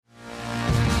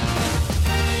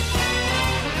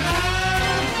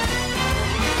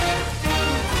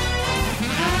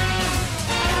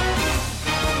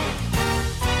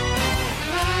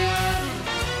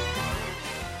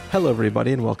Hello,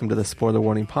 everybody, and welcome to the Spoiler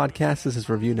Warning Podcast. This is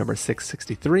review number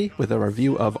 663 with a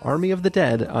review of Army of the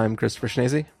Dead. I'm Christopher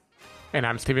Schnese. And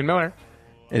I'm Stephen Miller.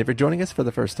 And if you're joining us for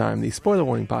the first time, the Spoiler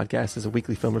Warning Podcast is a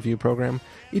weekly film review program.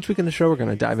 Each week in the show, we're going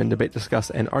to dive in, debate, discuss,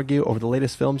 and argue over the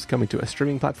latest films coming to a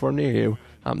streaming platform near you.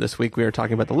 This week, we are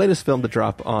talking about the latest film to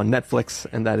drop on Netflix,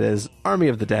 and that is Army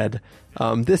of the Dead.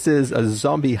 This is a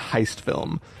zombie heist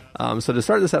film. So to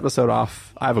start this episode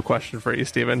off, I have a question for you,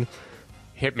 Stephen.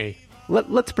 Hit me.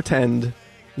 Let's pretend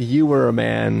you were a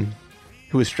man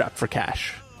who was strapped for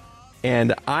cash,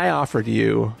 and I offered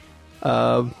you,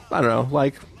 I don't know,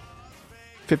 like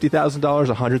 $50,000,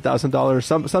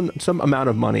 $100,000, some amount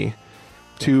of money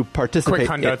to participate.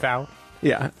 Quick hundo thou.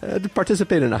 Yeah, to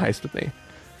participate in a heist with me.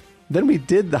 Then we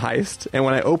did the heist, and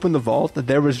when I opened the vault,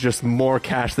 there was just more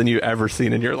cash than you ever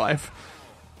seen in your life.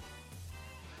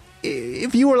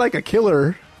 If you were like a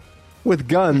killer with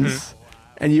guns,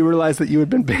 and you realized that you had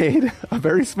been paid a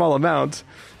very small amount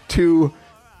to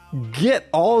get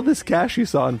all this cash you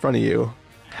saw in front of you,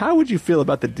 how would you feel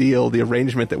about the deal, the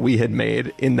arrangement that we had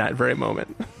made in that very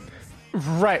moment?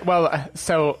 Right. Well,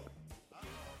 so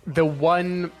the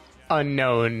one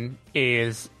unknown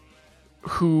is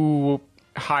who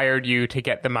hired you to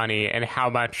get the money and how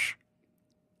much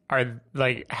of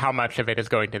it is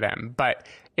going to them. But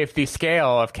if the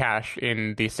scale of cash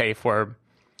in the safe were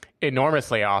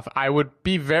enormously off, I would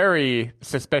be very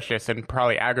suspicious and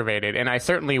probably aggravated, and I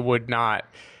certainly would not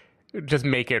just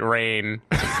make it rain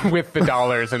with the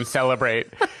dollars and celebrate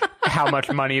how much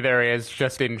money there is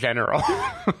just in general.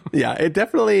 Yeah, it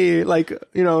definitely,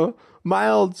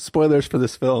 mild spoilers for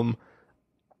this film.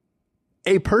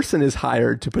 A person is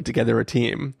hired to put together a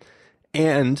team,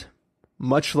 and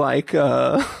much like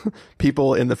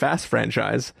people in the Fast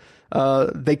franchise,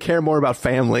 they care more about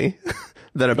family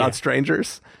than about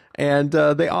strangers. And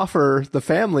they offer the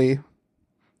family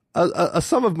a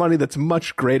sum of money that's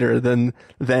much greater than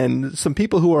some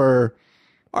people who are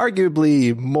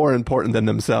arguably more important than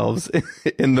themselves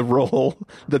in the role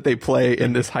that they play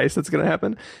in this heist that's going to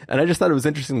happen. And I just thought it was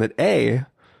interesting that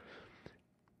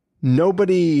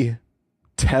nobody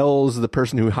tells the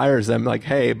person who hires them, like,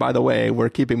 hey, by the way, we're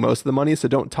keeping most of the money, so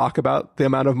don't talk about the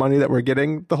amount of money that we're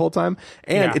getting the whole time.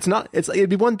 And it'd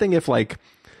be one thing if, like,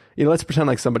 let's pretend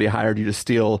like somebody hired you to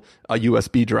steal a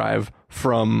USB drive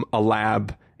from a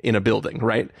lab in a building,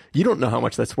 right? You don't know how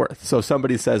much that's worth. So if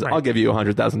somebody says, I'll give you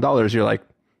 $100,000, you're like,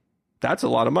 that's a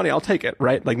lot of money. I'll take it,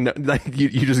 right? Like, no,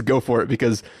 you just go for it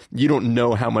because you don't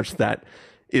know how much that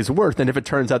is worth. And if it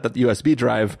turns out that the USB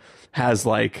drive has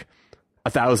like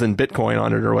 1,000 Bitcoin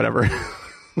on it or whatever,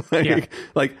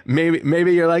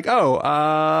 maybe you're like,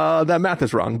 that math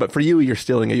is wrong. But for you, you're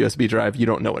stealing a USB drive. You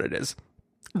don't know what it is.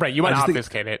 Right, you want to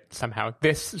obfuscate it somehow.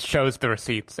 This shows the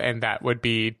receipts, and that would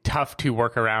be tough to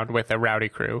work around with a rowdy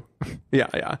crew.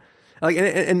 Yeah. Like,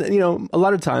 and a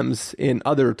lot of times in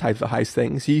other types of heist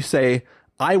things, you say,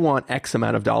 I want X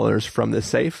amount of dollars from this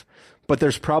safe, but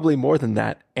there's probably more than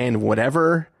that. And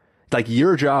whatever, like,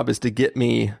 your job is to get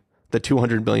me the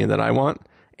 $200 million that I want,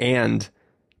 and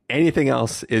anything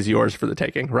else is yours for the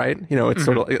taking, right? It's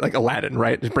sort of like Aladdin,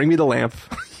 right? Just bring me the lamp.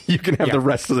 You can have the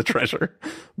rest of the treasure.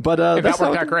 But that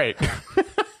worked out great.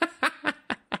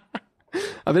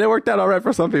 I mean, it worked out all right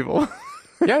for some people.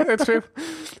 Yeah, that's true.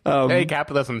 Hey,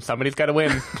 capitalism, somebody's got to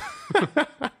win.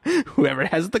 Whoever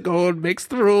has the gold makes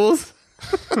the rules.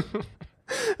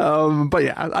 But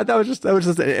yeah, that was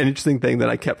just an interesting thing that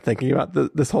I kept thinking about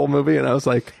this whole movie, and I was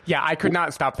like, yeah, I could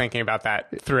not stop thinking about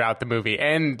that throughout the movie,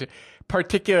 and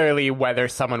particularly whether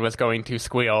someone was going to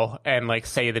squeal and like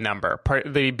say the number,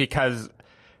 partly because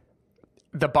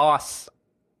the boss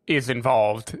is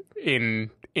involved in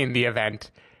the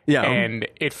event. Yeah. And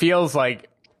it feels like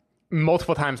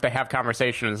multiple times they have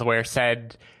conversations where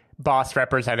said boss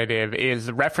representative is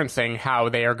referencing how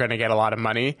they are going to get a lot of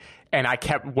money. And I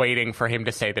kept waiting for him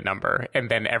to say the number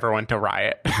and then everyone to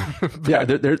riot. Yeah.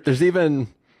 There's even,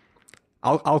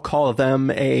 I'll call them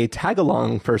a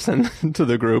tag-along person to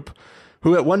the group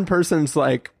who at one point in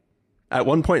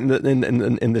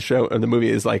the show, or the movie,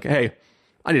 is like, hey,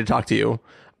 I need to talk to you.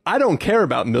 I don't care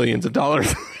about millions of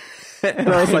dollars. And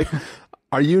I was like,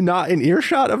 are you not in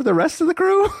earshot of the rest of the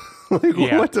crew?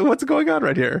 What's going on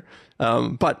right here?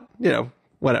 But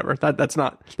whatever.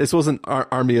 This wasn't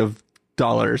Army of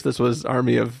Dollars. This was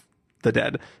Army of the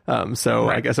Dead. So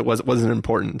right. I guess it wasn't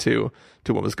important to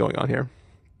what was going on here.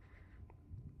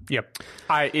 Yep.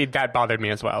 That bothered me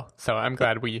as well. So I'm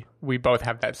glad we both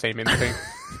have that same instinct.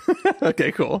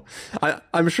 Okay, cool.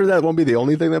 I'm sure that won't be the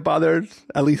only thing that bothered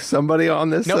at least somebody on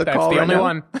this call. That's the only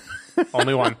one.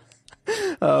 Only one.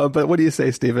 But what do you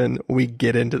say, Stephen? We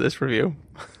get into this review.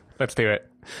 Let's do it.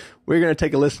 We're going to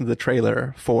take a listen to the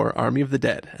trailer for Army of the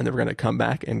Dead, and then we're going to come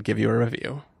back and give you a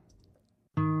review.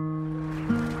 As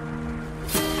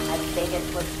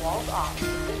Vegas was walled off,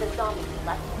 with the zombies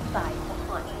left inside to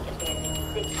haunt the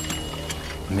abandoned city.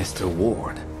 Mr.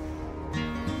 Ward,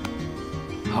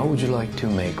 how would you like to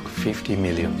make $50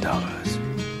 million?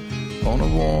 On a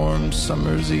warm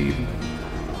summer's evening,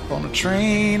 on a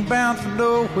train bound for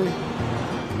nowhere,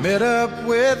 met up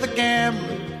with a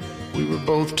gambler. We were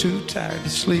both too tired to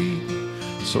sleep,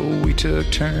 so we took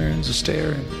turns of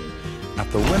staring out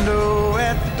the window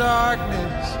at the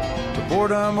darkness till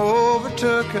boredom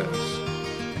overtook us,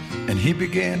 and he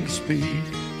began to speak.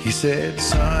 He said,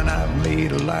 son, I've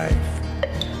made a life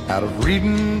out of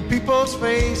reading people's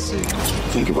faces.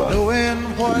 Think about knowing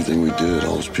what everything we did,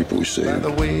 all those people we by saved.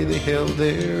 the way they held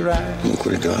their eyes. Look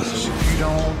what it does. If you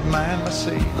don't mind my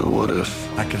saying, But what if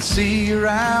I can see you're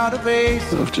out of ace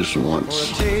what if just for a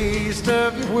once taste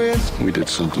of your whiskey. we did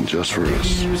something just for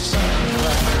us? You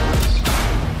sunrise.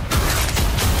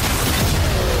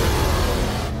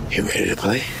 You ready to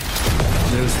play?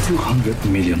 There's $200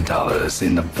 million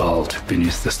in the vault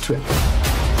beneath the strip,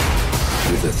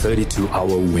 with a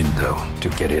 32-hour window to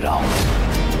get it out.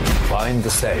 Find the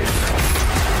safe.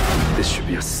 This should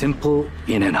be a simple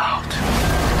in and out.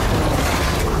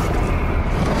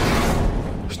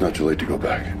 It's not too late to go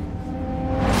back.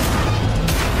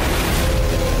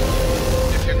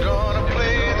 If you're gonna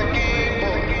play the game,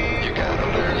 boy, you gotta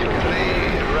learn to play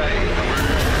it right.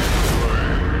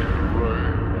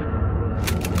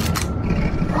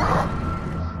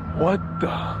 What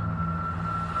the?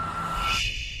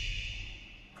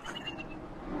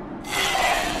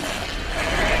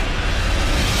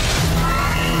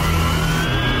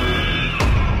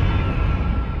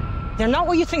 They're not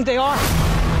what you think they are.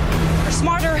 They're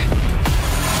smarter.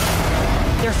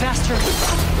 They're faster.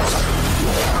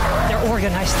 They're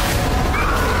organized.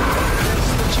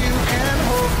 What you can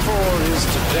hope for is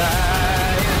to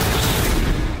die.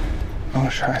 Oh,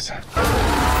 Scheiße.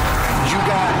 You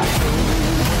got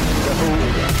to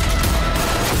hold up.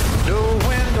 Know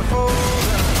when to fold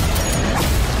up.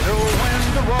 Know when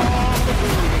to walk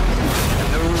away. And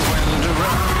know when to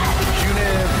run. You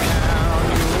never count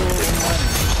your money.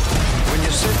 When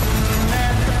you're sitting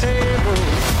at the table,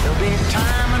 there'll be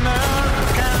time enough to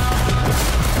count.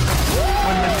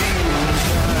 When the deal's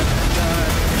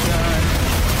done.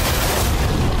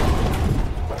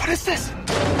 What is this?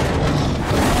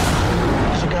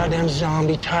 It's a goddamn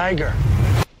zombie tiger.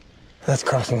 That's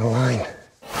crossing the line. You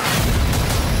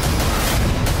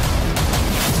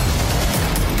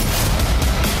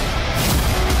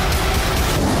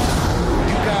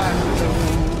got to know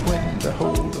when to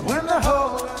hold up. When to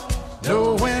hold up.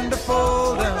 Know when to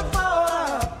fold up.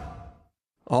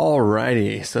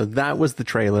 Alrighty, so that was the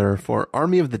trailer for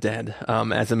Army of the Dead.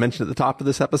 As I mentioned at the top of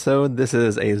this episode, this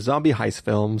is a zombie heist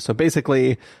film. So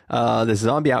basically, this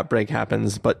zombie outbreak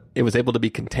happens, but it was able to be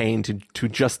contained to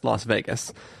just Las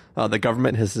Vegas. The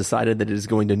government has decided that it is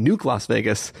going to nuke Las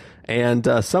Vegas, and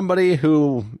somebody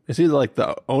who is either like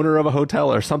the owner of a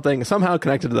hotel or something, somehow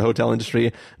connected to the hotel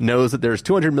industry, knows that there's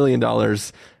 $200 million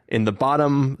in the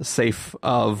bottom safe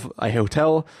of a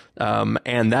hotel,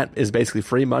 and that is basically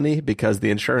free money because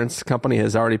the insurance company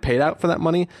has already paid out for that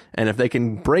money. And if they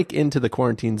can break into the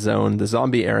quarantine zone, the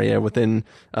zombie area within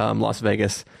Las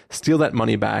Vegas, steal that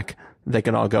money back, they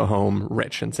can all go home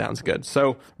rich and sounds good.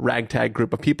 So ragtag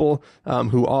group of people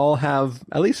who all have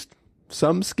at least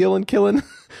some skill in killing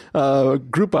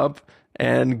group up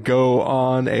and go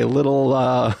on a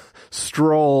little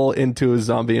stroll into a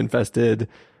zombie infested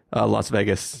Las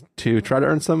Vegas to try to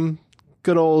earn some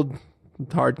good old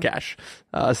hard cash.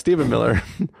 Stephen Miller,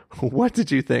 what did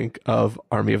you think of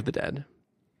Army of the Dead?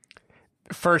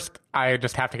 First, I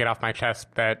just have to get off my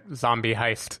chest that zombie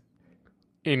heist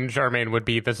in German would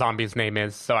be the zombie's name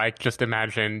is. So I just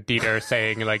imagine Dieter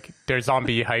saying like, der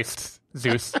zombie heist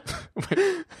Zeus.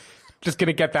 Just going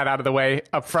to get that out of the way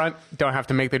up front. Don't have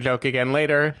to make the joke again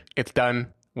later. It's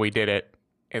done. We did it.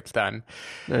 It's done.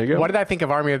 There you go. What did I think of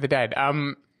Army of the Dead?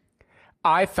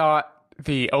 I thought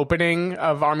the opening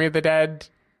of Army of the Dead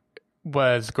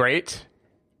was great.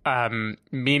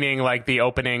 Meaning like the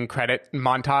opening credit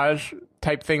montage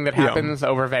type thing that happens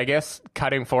over Vegas,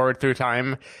 cutting forward through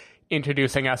time,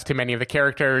 introducing us to many of the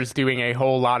characters, doing a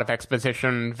whole lot of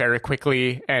exposition very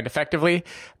quickly and effectively.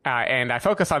 And I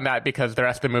focus on that because the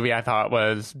rest of the movie I thought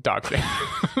was dog shit.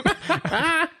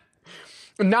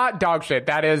 Not dog shit.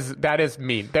 That is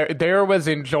mean. There was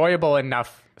enjoyable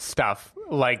enough stuff.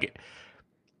 Like,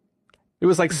 it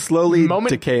was like slowly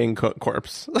decaying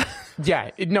corpse.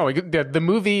 Yeah, no, the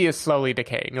movie is slowly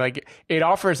decaying. Like, it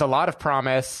offers a lot of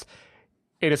promise.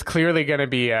 It is clearly going to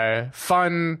be a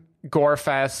fun gore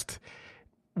fest.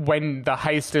 When the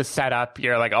heist is set up,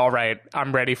 you're like, all right,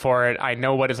 I'm ready for it. I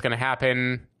know what is going to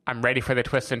happen. I'm ready for the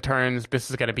twists and turns. This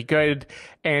is going to be good.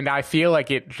 And I feel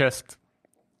like it just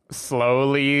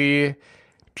slowly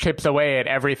chips away at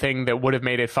everything that would have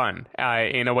made it fun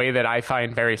in a way that I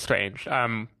find very strange.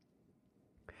 I'm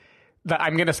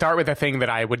going to start with a thing that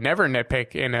I would never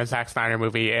nitpick in a Zack Snyder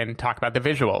movie and talk about the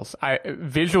visuals.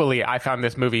 Visually, I found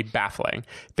this movie baffling.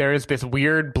 There is this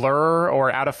weird blur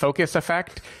or out of focus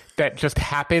effect that just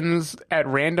happens at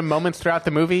random moments throughout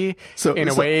the movie in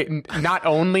a way not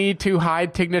only to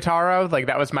hide Tig Notaro, like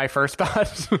that was my first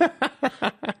thought.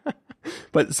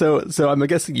 But so I'm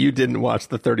guessing you didn't watch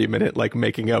the 30-minute like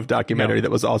making of documentary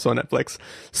that was also on Netflix.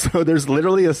 So there's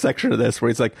literally a section of this where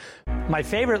he's like, my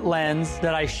favorite lens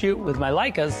that I shoot with my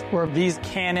Leicas were these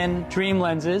Canon Dream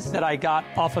lenses that I got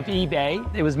off of eBay.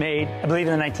 It was made, I believe,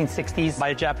 in the 1960s by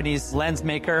a Japanese lens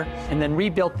maker, and then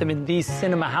rebuilt them in these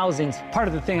cinema housings. Part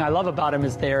of the thing I love about them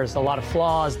is there's a lot of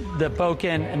flaws. The bokeh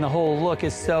and the whole look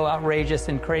is so outrageous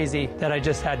and crazy that I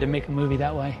just had to make a movie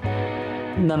that way.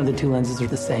 None of the two lenses are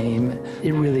the same.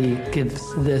 It really gives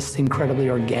this incredibly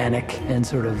organic and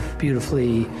sort of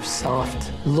beautifully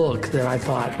soft look that I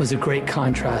thought was a great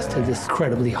contrast to this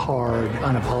incredibly hard,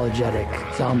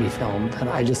 unapologetic zombie film. And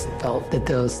I just felt that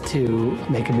those two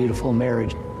make a beautiful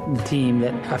marriage. The team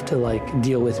that have to like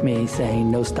deal with me saying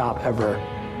no stop ever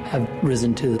have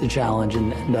risen to the challenge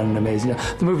and done an amazing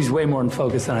job. The movie's way more in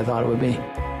focus than I thought it would be.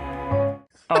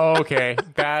 Okay,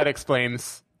 that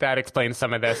explains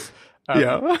some of this.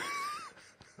 yeah.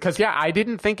 Because I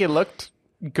didn't think it looked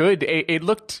good. It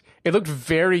looked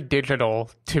very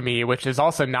digital to me, which is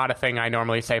also not a thing I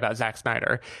normally say about Zack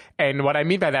Snyder. And what I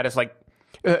mean by that is like,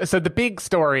 so the big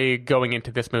story going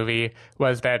into this movie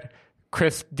was that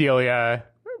Chris D'Elia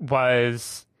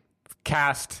was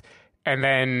cast, and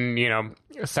then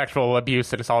sexual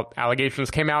abuse and assault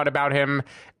allegations came out about him,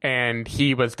 and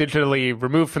he was digitally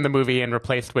removed from the movie and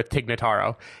replaced with Tig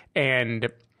Notaro. And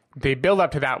the build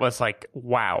up to that was like,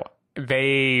 wow,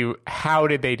 how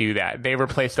did they do that? They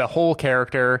replaced a whole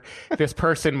character. This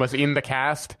person was in the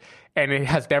cast and it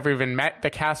has never even met the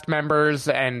cast members,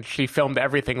 and she filmed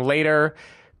everything later.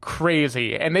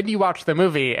 Crazy. And then you watch the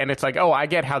movie and it's like, oh, I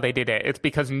get how they did it. It's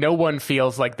because no one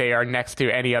feels like they are next to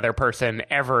any other person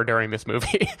ever during this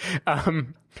movie.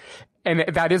 And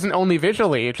that isn't only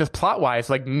visually, it's just plot wise.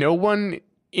 Like no one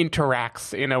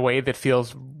interacts in a way that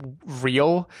feels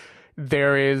real.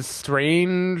 There is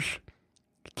strange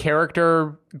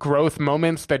character growth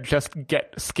moments that just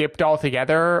get skipped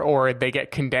altogether, or they get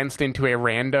condensed into a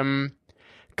random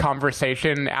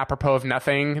conversation apropos of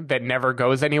nothing that never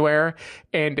goes anywhere.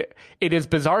 And it is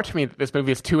bizarre to me that this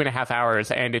movie is 2.5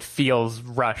 hours and it feels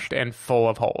rushed and full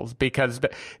of holes, because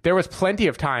there was plenty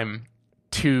of time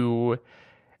to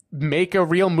make a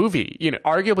real movie.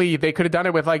 Arguably they could have done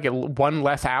it with like one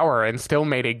less hour and still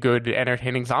made a good,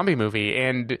 entertaining zombie movie.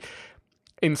 And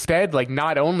instead, like,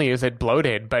 not only is it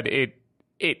bloated, but it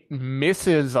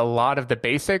misses a lot of the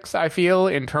basics, I feel,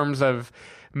 in terms of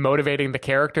motivating the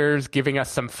characters, giving us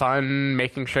some fun,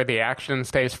 making sure the action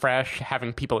stays fresh,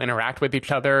 having people interact with each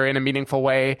other in a meaningful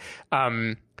way,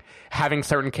 having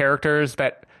certain characters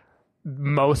that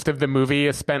most of the movie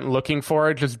is spent looking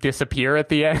for just disappear at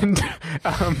the end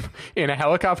in a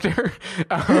helicopter.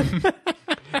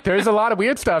 There's a lot of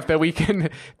weird stuff that we can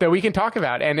talk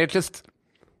about, and it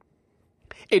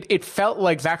felt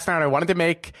like Zack Snyder wanted to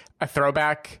make a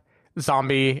throwback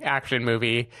zombie action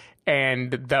movie,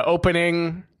 and the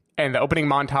opening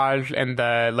montage and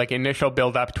the like initial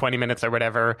build up 20 minutes or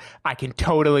whatever, I can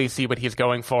totally see what he's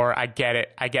going for. I get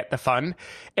it. I get the fun.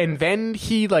 And then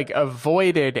he like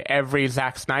avoided every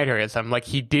Zack Snyderism. Like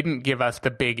he didn't give us the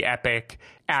big epic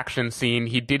action scene.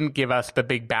 He didn't give us the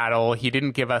big battle. He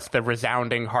didn't give us the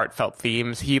resounding heartfelt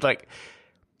themes.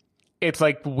 It's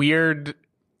like weird,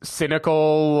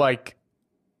 cynical, like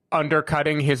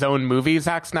undercutting his own movie,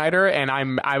 Zack Snyder, and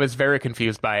I was very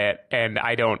confused by it, and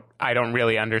I don't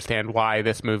really understand why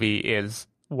this movie is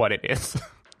what it is.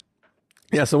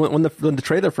 Yeah, so when the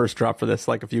trailer first dropped for this,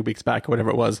 like a few weeks back or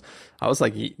whatever it was, I was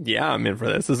like, yeah, I'm in for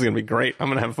this. This is gonna be great. I'm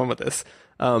gonna have fun with this.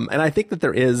 And I think that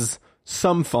there is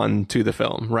some fun to the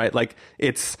film, right? Like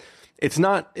it's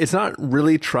not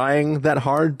really trying that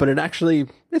hard, but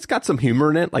it's got some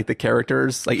humor in it. Like the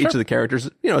characters, like each of the characters,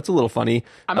 it's a little funny.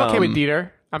 I'm okay with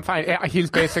Dieter. I'm fine.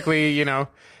 He's basically,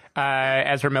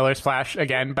 Ezra Miller's Flash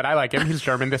again, but I like him. He's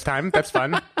German this time. That's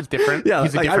fun. He's different. Yeah,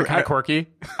 he's a different kind of quirky.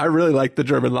 I really like the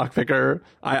German lockpicker.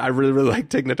 I really, really like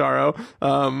Tig Notaro.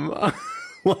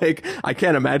 Like, I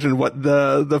can't imagine what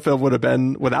the film would have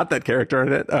been without that character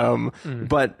in it.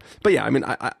 But yeah, I mean,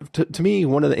 to me,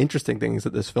 one of the interesting things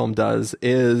that this film does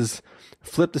is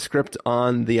flip the script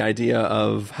on the idea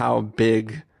of how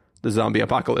big the zombie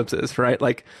apocalypse is, right?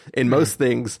 Like, in most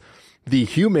things, the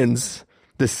humans,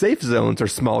 the safe zones are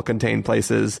small contained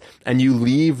places, and you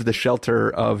leave the shelter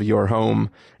of your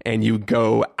home and you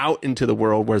go out into the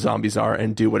world where zombies are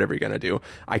and do whatever you're going to do.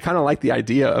 I kind of like the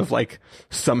idea of, like,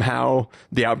 somehow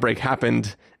the outbreak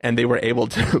happened and they were able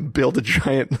to build a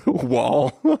giant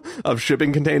wall of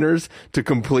shipping containers to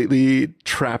completely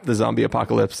trap the zombie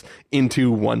apocalypse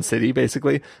into one city,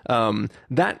 basically.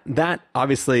 That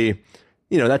obviously,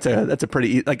 you know, that's a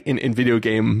pretty, like, in video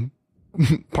game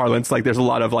parlance, like, there's a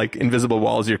lot of, like, invisible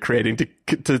walls you're creating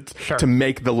to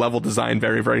make the level design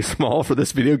very, very small for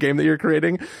this video game that you're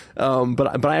creating.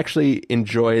 But I actually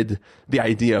enjoyed the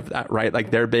idea of that, right? Like,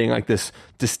 there being, like, this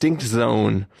distinct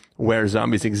zone where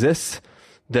zombies exist.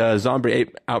 The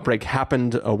zombie outbreak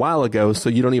happened a while ago, so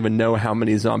you don't even know how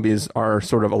many zombies are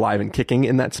sort of alive and kicking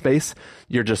in that space.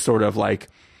 You're just sort of like,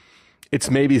 it's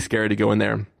maybe scary to go in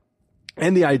there.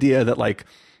 And the idea that, like,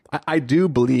 I do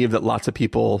believe that lots of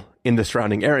people in the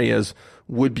surrounding areas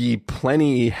would be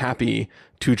plenty happy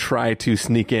to try to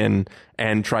sneak in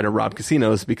and try to rob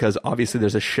casinos, because obviously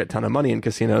there's a shit ton of money in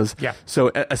casinos. Yeah.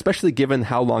 So especially given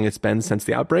how long it's been since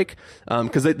the outbreak,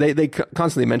 because they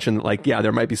constantly mention, like, yeah,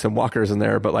 there might be some walkers in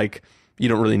there, but, like, you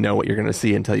don't really know what you're going to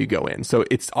see until you go in. So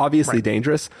it's obviously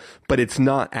dangerous, but it's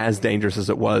not as dangerous as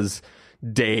it was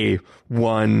day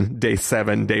 1, day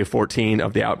 7, day 14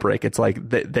 of the outbreak. It's like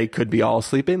they could be all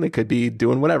sleeping. They could be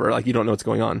doing whatever. Like, you don't know what's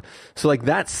going on. So, like,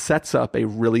 that sets up a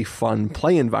really fun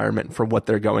play environment for what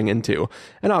they're going into.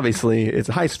 And obviously it's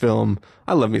a heist film.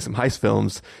 I love me some heist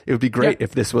films. It would be great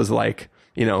if this was, like,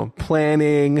 you know,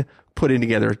 planning, putting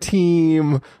together a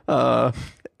team,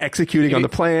 executing on the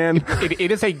plan.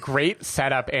 It is a great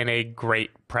setup and a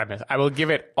great premise. I will give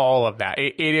it all of that.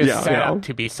 It is set up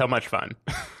to be so much fun.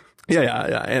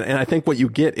 Yeah. And I think what you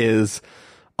get is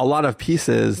a lot of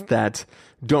pieces that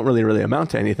don't really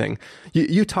amount to anything.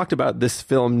 You talked about this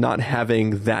film not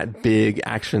having that big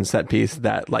action set piece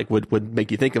that, like, would make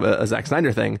you think of a Zack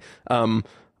Snyder thing. I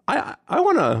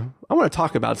want to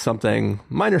talk about something,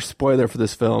 minor spoiler for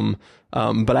this film,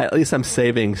 but at least I'm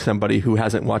saving somebody who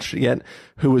hasn't watched it yet,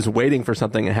 who is waiting for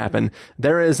something to happen.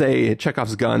 There is a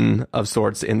Chekhov's gun of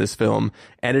sorts in this film,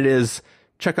 and it is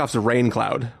Chekhov's rain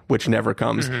cloud, which never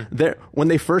comes. When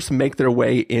they first make their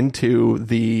way into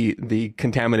the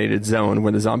contaminated zone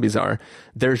where the zombies are,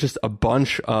 there's just a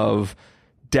bunch of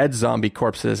dead zombie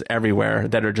corpses everywhere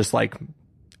that are just, like,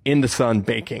 in the sun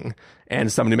baking.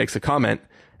 And somebody makes a comment,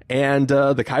 and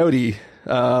the coyote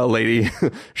lady,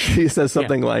 she says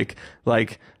something like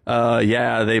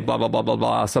yeah, they blah blah blah blah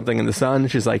blah, something in the sun.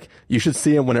 She's like, you should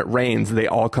see them when it rains. They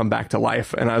all come back to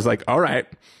life. And I was like, all right.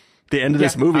 The end of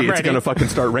this movie, it's going to fucking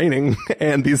start raining,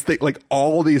 and these things, like,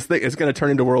 all these things, it's going to turn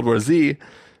into World War Z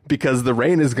because the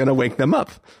rain is going to wake them up.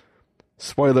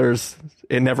 Spoilers,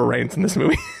 it never rains in this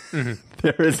movie.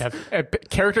 There is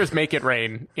characters make it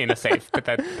rain in a safe, but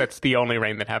that's the only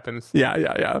rain that happens.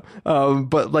 Yeah.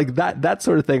 But, like, that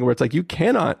sort of thing where it's like, you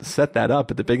cannot set that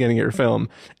up at the beginning of your film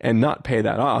and not pay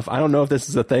that off. I don't know if this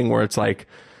is a thing where it's like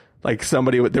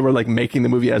somebody, they were, like, making the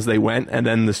movie as they went, and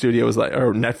then the studio was like,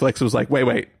 or Netflix was like,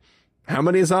 wait, how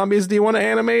many zombies do you want to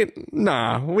animate?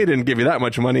 Nah, we didn't give you that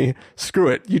much money. Screw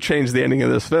it. You changed the ending of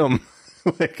this film.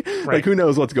 like, who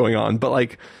knows what's going on? But,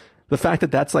 like, the fact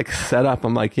that that's, like, set up,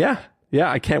 I'm like, yeah,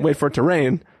 I can't wait for it to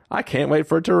rain. I can't wait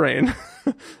for it to rain.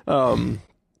 But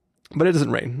it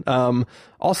doesn't rain.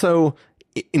 Also,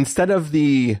 instead of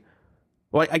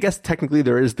well, I guess technically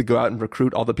there is the go out and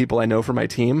recruit all the people I know for my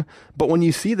team. But when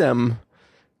you see them,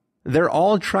 they're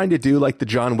all trying to do, like, the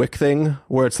John Wick thing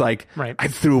where it's like, I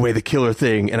threw away the killer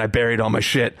thing and I buried all my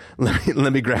shit.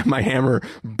 Let me grab my hammer,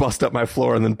 bust up my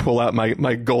floor, and then pull out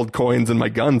my gold coins and my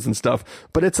guns and stuff.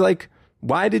 But it's like,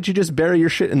 why did you just bury your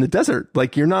shit in the desert?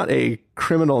 Like, you're not a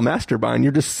criminal mastermind.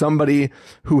 You're just somebody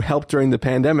who helped during the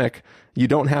pandemic. You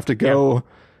don't have to go,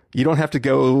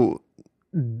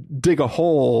 dig a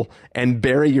hole and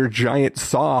bury your giant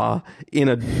saw in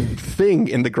a thing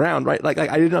in the ground, right? Like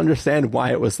I didn't understand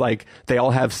why it was like they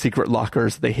all have secret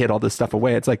lockers. They hid all this stuff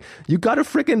away. It's like, you got a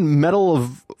freaking Medal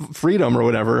of Freedom or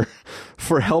whatever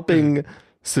for helping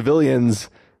civilians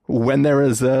when there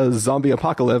is a zombie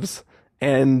apocalypse.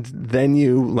 And then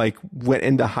you, like, went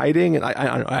into hiding, and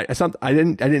I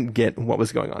didn't get what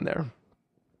was going on there.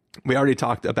 We already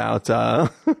talked about the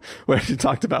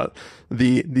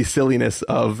silliness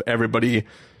of everybody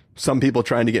some people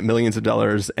trying to get millions of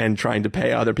dollars and trying to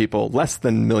pay other people less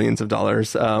than millions of dollars.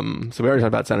 So we already talked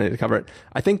about Saturday to cover it.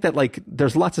 I think that like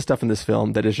there's lots of stuff in this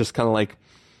film that is just kind of like,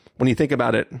 when you think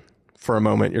about it for a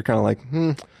moment, you're kind of like,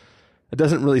 it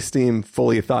doesn't really seem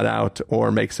fully thought out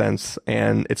or make sense,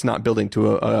 and it's not building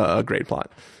to a great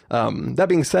plot. That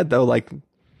being said, though, like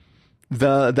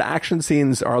the action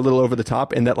scenes are a little over the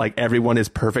top in that like everyone is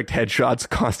perfect headshots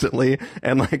constantly,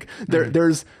 and like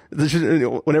there's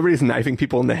whenever he's knifing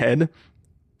people in the head,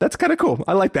 that's kind of cool.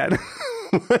 I like that.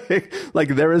 like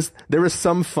there is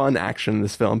some fun action in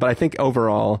this film, but I think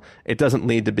overall it doesn't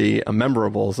need to be a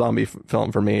memorable zombie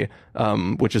film for me,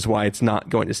 which is why it's not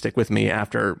going to stick with me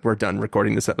after we're done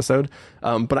recording this episode.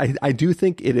 But I do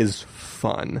think it is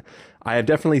fun. I have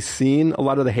definitely seen a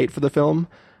lot of the hate for the film.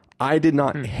 I did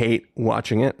not hate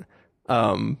watching it.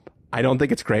 I don't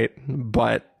think it's great,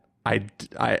 but I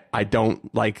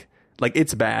don't like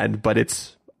it's bad, but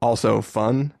it's also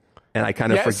fun. And I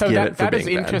kind of forgive it for being bad. That is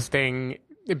interesting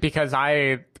because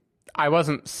I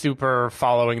wasn't super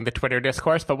following the Twitter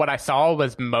discourse, but what I saw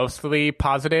was mostly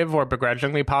positive or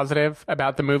begrudgingly positive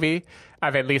about the movie,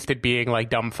 of at least it being like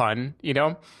dumb fun, you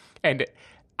know? And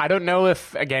I don't know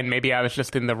if, again, maybe I was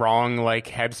just in the wrong like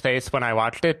headspace when I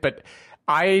watched it, but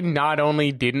I not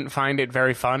only didn't find it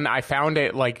very fun, I found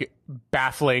it like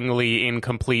bafflingly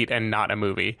incomplete and not a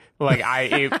movie. Like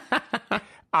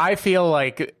I feel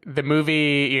like the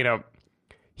movie, you know,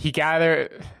 he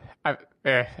gathered.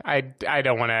 I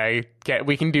don't want to get.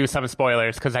 We can do some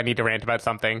spoilers because I need to rant about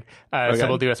something. Okay. So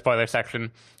we'll do a spoiler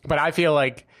section. But I feel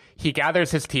like he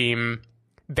gathers his team.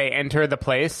 They enter the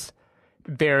place.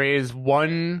 There is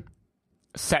one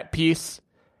set piece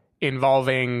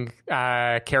involving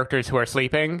characters who are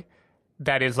sleeping.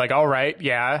 That is like, all right,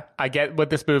 yeah, I get what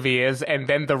this movie is. And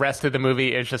then the rest of the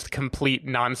movie is just complete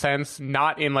nonsense,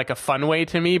 not in like a fun way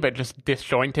to me, but just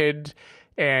disjointed,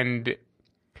 and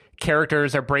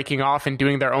characters are breaking off and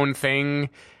doing their own thing.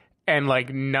 And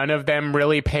like none of them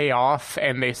really pay off.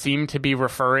 And they seem to be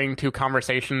referring to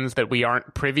conversations that we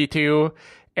aren't privy to,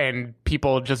 and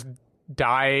people just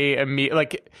die immediately.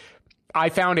 Like I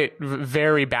found it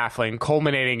very baffling,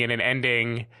 culminating in an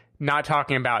ending. Not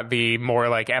talking about the more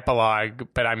like epilogue,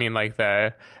 but I mean like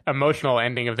the emotional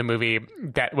ending of the movie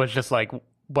that was just like,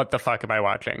 what the fuck am I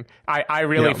watching? I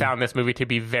really found this movie to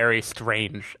be very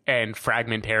strange and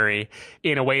fragmentary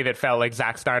in a way that felt like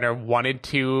Zack Snyder wanted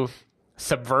to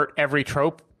subvert every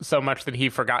trope so much that he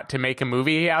forgot to make a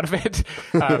movie out of it.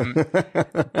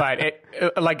 But it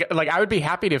like I would be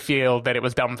happy to feel that it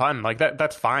was dumb fun. Like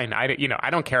that's fine. I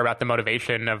don't care about the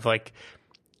motivation of like,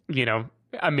 you know,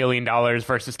 $1 million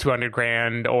versus 200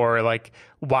 grand, or like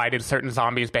why did certain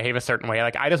zombies behave a certain way.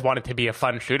 Like I just want it to be a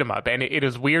fun shoot 'em up, and it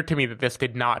is weird to me that this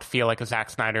did not feel like a Zack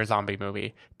Snyder zombie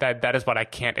movie. That is what I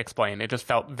can't explain. It just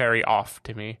felt very off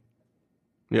to me.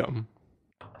 Yeah.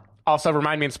 Also,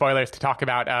 remind me in spoilers to talk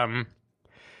about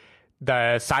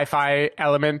the sci-fi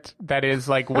element that is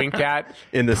like winked at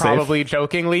in the probably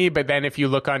jokingly, but then if you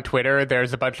look on Twitter,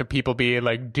 there's a bunch of people being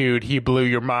like, dude, he blew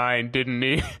your mind, didn't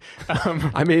he?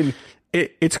 I mean,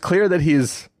 it's clear that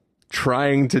he's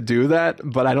trying to do that,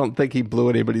 but I don't think he blew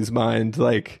anybody's mind.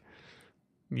 Like,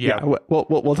 yeah,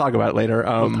 we'll talk about it later.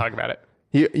 We'll talk about it.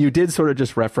 You did sort of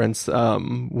just reference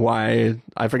why,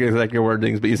 I forget exactly your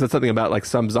wordings, but you said something about like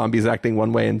some zombies acting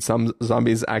one way and some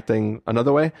zombies acting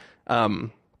another way.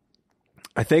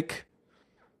 I think,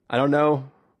 I don't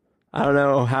know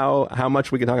how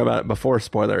much we can talk about it before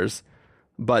spoilers,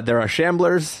 but there are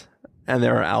shamblers and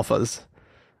there are alphas.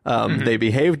 They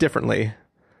behave differently.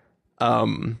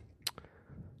 Yeah,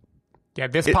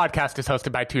 this podcast is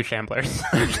hosted by two shamblers.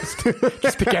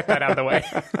 just to get that out of the way.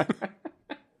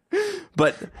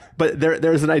 But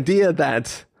there's an idea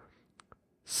that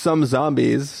some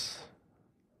zombies,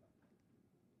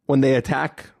 when they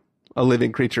attack a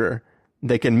living creature,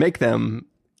 they can make them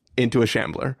into a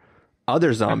shambler.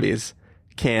 Other zombies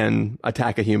can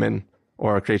attack a human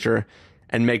or a creature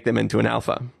and make them into an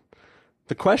alpha.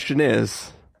 The question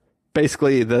is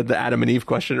basically the Adam and Eve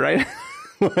question, right?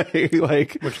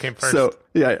 like which came first? So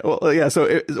yeah.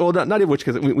 So not even which,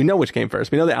 because we know which came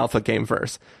first. We know the alpha came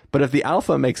first. But if the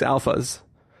alpha makes alphas,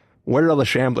 where did all the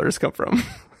shamblers come from?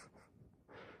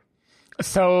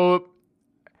 So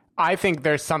I think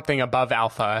there's something above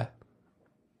alpha,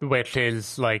 which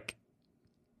is like,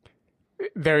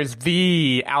 there's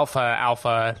the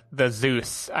alpha, the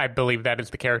Zeus. I believe that is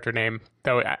the character name.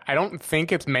 Though I don't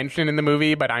think it's mentioned in the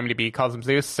movie, but IMDb calls him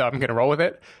Zeus, so I'm going to roll with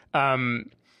it.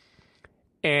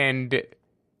 And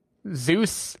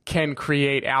Zeus can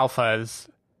create alphas,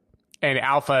 and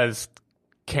alphas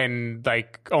can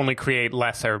like only create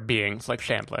lesser beings like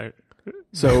Shambler.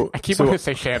 So I keep wanting to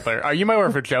say Shambler. Are you more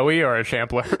of a Joey or a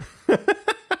Shambler?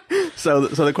 So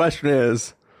the question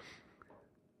is,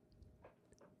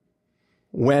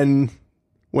 when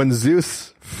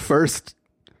Zeus first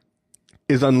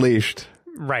is unleashed,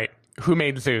 Right. Who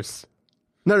made Zeus?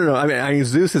 No. I mean,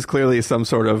 Zeus is clearly some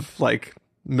sort of like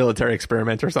military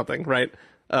experiment or something, right?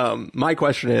 My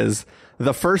question is,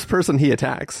 the first person he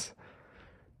attacks,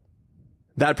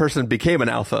 that person became an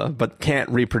alpha, but can't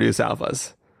reproduce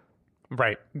alphas.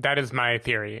 Right. That is my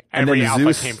theory. And Every then alpha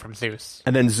Zeus- came from Zeus.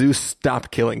 And then Zeus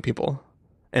stopped killing people,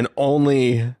 and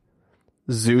only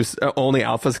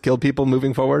alphas killed people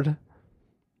moving forward.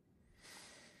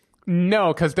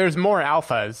 No, because there's more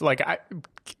alphas. Like,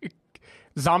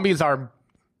 zombies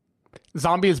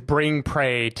bring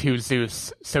prey to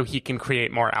Zeus so he can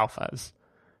create more alphas.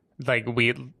 Like,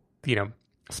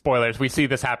 spoilers, we see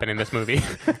this happen in this movie.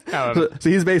 So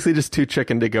he's basically just too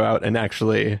chicken to go out and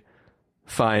actually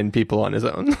find people on his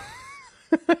own.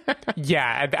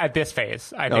 Yeah, at this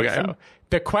phase, I think Okay. so.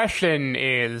 The question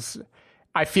is,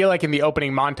 I feel like in the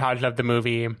opening montage of the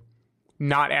movie,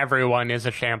 not everyone is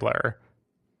a Shambler.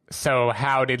 So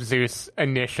how did Zeus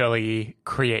initially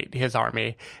create his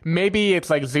army? Maybe it's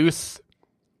like Zeus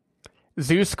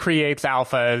creates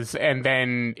alphas and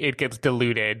then it gets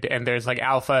diluted and there's like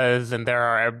alphas and there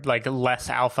are like less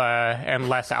alpha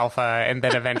and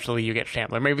then eventually you get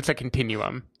Shambler. Maybe it's a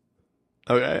continuum.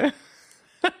 Okay.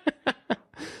 All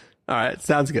right.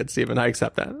 Sounds good, Steven. I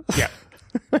accept that.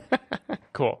 Yeah.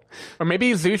 Cool. Or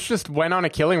maybe Zeus just went on a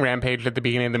killing rampage at the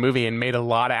beginning of the movie and made a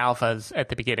lot of alphas at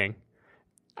the beginning.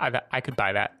 I could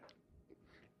buy that.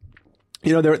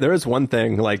 You know, there is one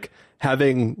thing, like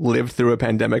having lived through a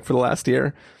pandemic for the last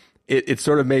year, it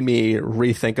sort of made me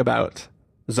rethink about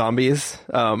zombies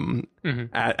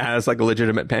as like a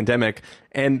legitimate pandemic.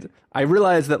 And I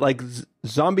realized that like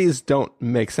zombies don't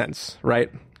make sense, right?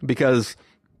 Because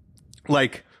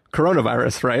like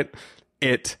coronavirus, right?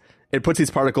 It puts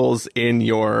these particles in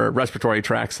your respiratory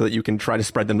tract so that you can try to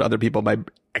spread them to other people by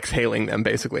exhaling them,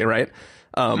 basically, right?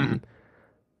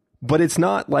 But it's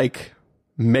not like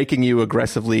making you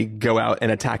aggressively go out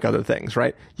and attack other things,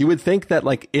 right? You would think that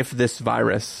like if this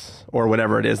virus or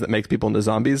whatever it is that makes people into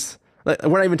zombies,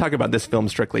 we're not even talking about this film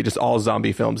strictly, just all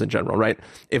zombie films in general, right?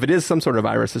 If it is some sort of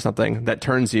virus or something that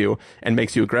turns you and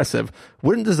makes you aggressive,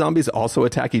 wouldn't the zombies also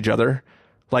attack each other?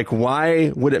 Like,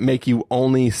 why would it make you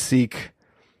only seek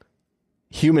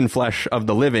human flesh of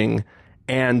the living?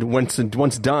 And once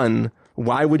done,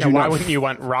 why would you Why not? wouldn't you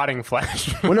want rotting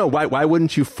flesh? Well, no. Why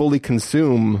wouldn't you fully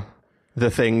consume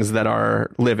the things that are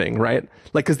living? Right?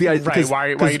 Like, Right.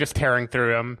 Why are you just tearing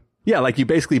through them? Yeah, like you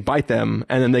basically bite them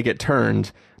and then they get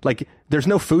turned. Like, there's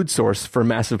no food source for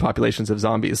massive populations of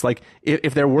zombies. Like,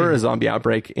 if there were a zombie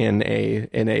outbreak in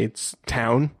a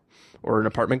town or an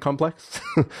apartment complex,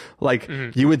 like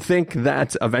you would think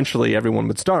that eventually everyone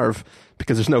would starve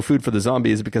because there's no food for the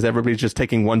zombies because everybody's just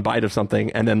taking one bite of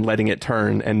something and then letting it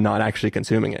turn and not actually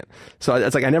consuming it. So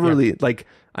it's like I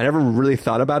never really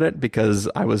thought about it because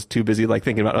I was too busy like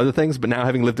thinking about other things. But now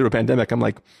having lived through a pandemic, I'm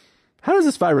like, how does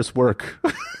this virus work?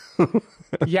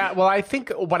 Yeah, well, I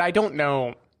think what I don't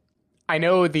know, I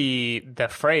know the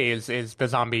phrase is the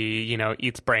zombie,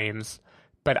 eats brains,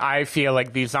 but I feel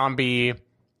like the zombie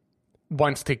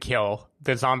wants to kill.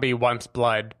 The zombie wants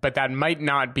blood, but that might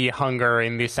not be hunger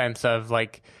in the sense of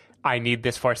like, I need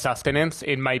this for sustenance.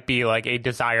 It might be like a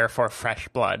desire for fresh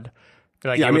blood.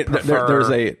 Like, yeah, I mean,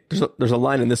 there's a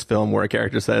line in this film where a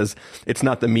character says, "It's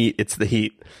not the meat, it's the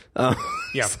heat."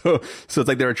 Yeah. So it's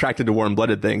like they're attracted to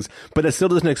warm-blooded things, but it still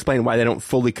doesn't explain why they don't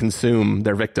fully consume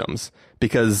their victims.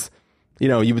 Because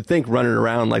you would think running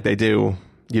around like they do,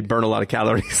 you'd burn a lot of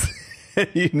calories.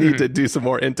 You need to do some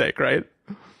more intake, right?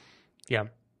 Yeah.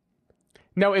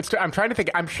 No, I'm trying to think.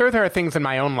 I'm sure there are things in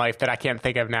my own life that I can't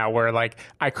think of now where like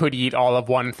I could eat all of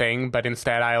one thing, but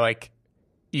instead I like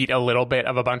eat a little bit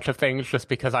of a bunch of things just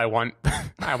because I want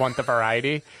the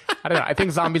variety. I don't know. I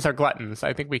think zombies are gluttons.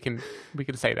 I think we can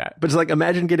say that. But it's like,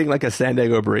 imagine getting like a San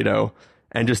Diego burrito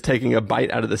and just taking a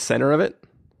bite out of the center of it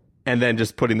and then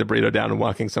just putting the burrito down and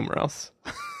walking somewhere else.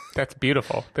 That's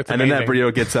beautiful. That's and amazing. then that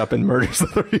burrito gets up and murders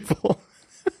other people.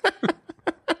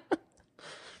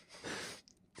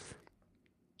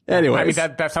 Anyways. I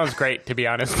mean, that sounds great, to be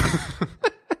honest.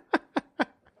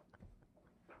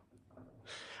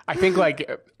 I think like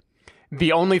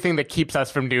the only thing that keeps us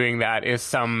from doing that is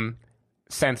some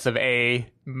sense of A,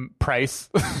 price,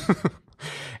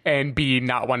 and B,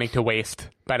 not wanting to waste.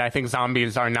 But I think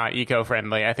zombies are not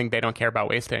eco-friendly. I think they don't care about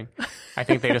wasting. I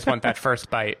think they just want that first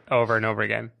bite over and over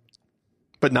again.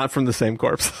 But not from the same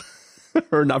corpse.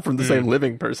 Or not from the same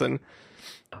living person.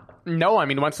 No, I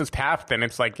mean, once it's tapped, then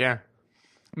it's like, yeah.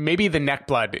 maybe the neck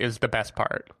blood is the best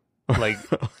part. Like,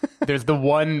 there's the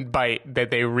one bite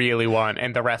that they really want,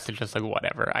 and the rest is just like,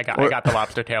 whatever. I got the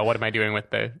lobster tail. What am I doing with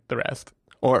the rest?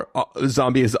 Or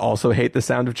zombies also hate the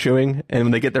sound of chewing, and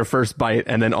when they get their first bite,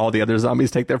 and then all the other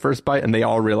zombies take their first bite, and they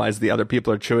all realize the other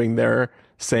people are chewing their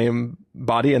same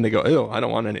body, and they go, ew, I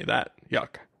don't want any of that.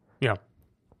 Yuck. Yeah.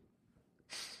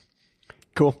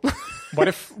 Cool. What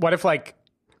if like,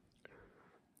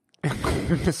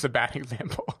 this is a bad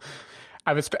example.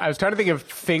 I was trying to think of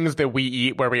things that we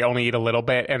eat where we only eat a little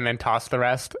bit and then toss the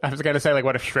rest. I was going to say, like,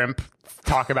 what if shrimp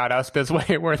talk about us this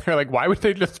way, where they're like, why would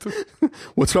they just...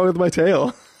 What's wrong with my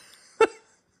tail?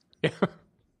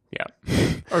 Yeah.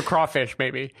 Or crawfish,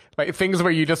 maybe. Like, things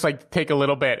where you just, like, take a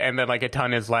little bit and then, like, a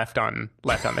ton is left on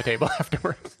the table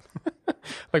afterwards.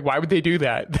 Like, why would they do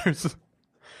that?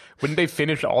 Wouldn't they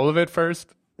finish all of it first?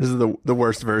 This is the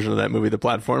worst version of that movie, The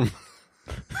Platform.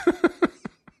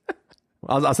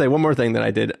 I'll say one more thing that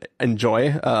I did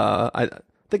enjoy. I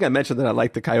think I mentioned that I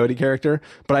like the coyote character,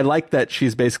 but I like that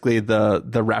she's basically the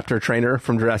raptor trainer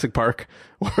from Jurassic Park,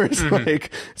 where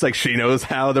it's like she knows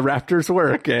how the raptors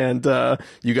work, and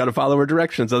you got to follow her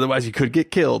directions, otherwise you could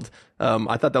get killed.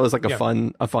 I thought that was like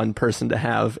a fun person to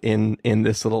have in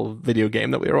this little video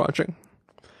game that we were watching.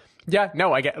 Yeah,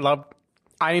 no,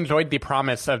 I enjoyed the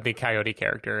promise of the coyote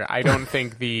character. I don't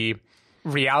think the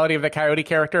reality of the coyote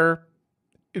character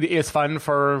is fun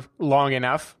for long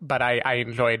enough, but I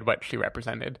enjoyed what she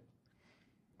represented.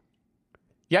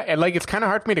 Yeah, and like, it's kind of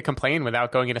hard for me to complain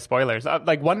without going into spoilers.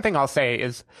 Like, one thing I'll say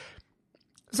is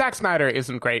Zack Snyder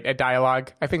isn't great at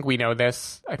dialogue. I think we know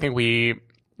this. I think we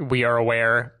are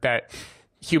aware that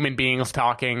human beings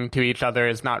talking to each other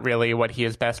is not really what he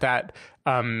is best at.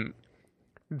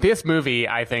 This movie,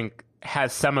 I think,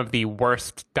 has some of the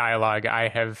worst dialogue I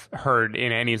have heard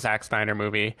in any Zack Snyder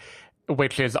movie,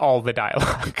 which is all the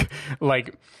dialogue.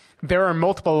 Like, there are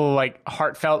multiple, like,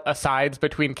 heartfelt asides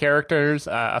between characters,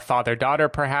 a father-daughter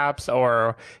perhaps,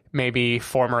 or maybe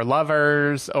former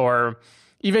lovers, or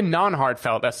even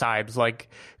non-heartfelt asides, like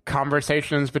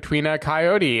conversations between a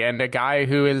coyote and a guy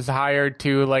who is hired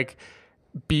to, like,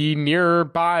 be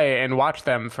nearby and watch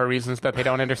them for reasons that they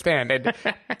don't understand. And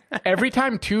every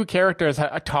time two characters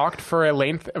talked for a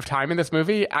length of time in this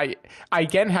movie, I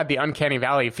again had the uncanny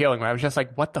valley feeling where I was just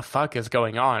like, what the fuck is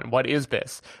going on? What is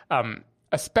this?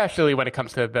 Especially when it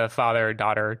comes to the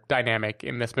father-daughter dynamic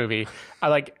in this movie.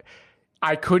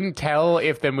 I couldn't tell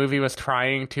if the movie was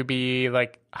trying to be,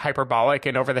 like, hyperbolic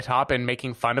and over the top and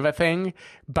making fun of a thing,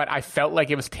 but I felt like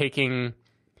it was taking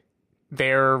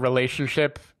their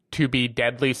relationship to be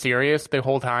deadly serious the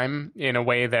whole time in a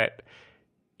way that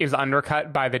is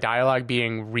undercut by the dialogue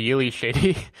being really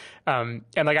shitty. And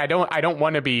like, I don't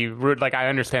want to be rude. Like, I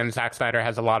understand Zack Snyder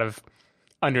has a lot of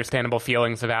understandable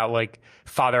feelings about, like,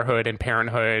 fatherhood and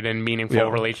parenthood and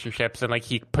meaningful relationships, and like,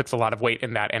 he puts a lot of weight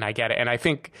in that, and I get it. And I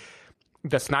think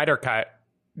the Snyder Cut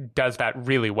does that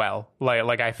really well.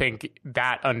 Like I think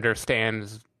that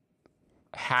understands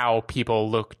how people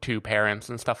look to parents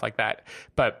and stuff like that.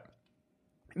 But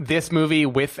this movie,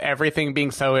 with everything being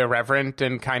so irreverent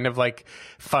and kind of like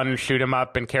fun shoot 'em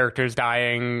up and characters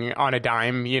dying on a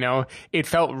dime, you know, it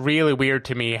felt really weird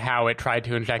to me how it tried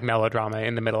to inject melodrama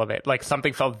in the middle of it. Like,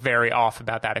 something felt very off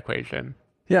about that equation.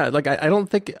 Yeah, like I don't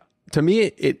think, to me,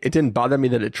 it didn't bother me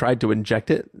that it tried to inject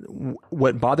it.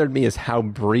 What bothered me is how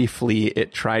briefly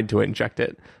it tried to inject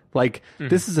it. Like,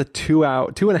 this is a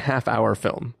 2.5 hour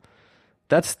film.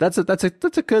 That's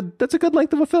a good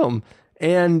length of a film,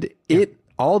 and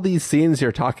all these scenes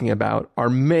you're talking about are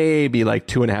maybe like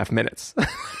 2.5 minutes.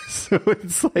 So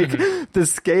it's like the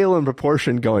scale and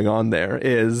proportion going on there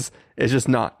is just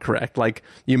not correct. Like,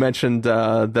 you mentioned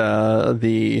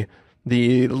the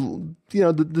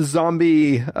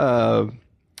zombie, the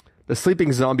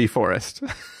sleeping zombie forest.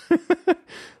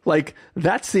 Like,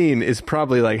 that scene is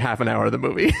probably like half an hour of the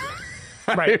movie.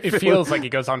 Right. It feels like it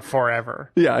goes on forever.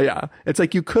 Yeah. It's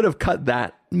like you could have cut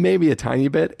that maybe a tiny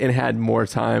bit and had more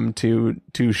time to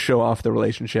show off the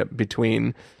relationship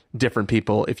between different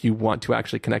people if you want to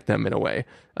actually connect them in a way.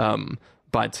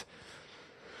 But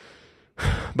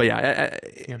yeah,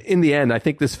 in the end, I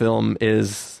think this film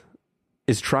is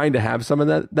trying to have some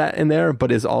of that in there,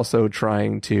 but is also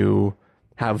trying to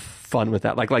have fun with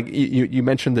that. Like you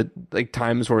mentioned that, like,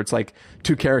 times where it's like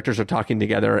two characters are talking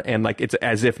together and like it's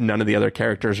as if none of the other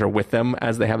characters are with them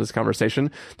as they have this conversation.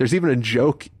 There's even a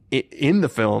joke in the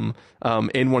film,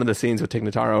 in one of the scenes with Tig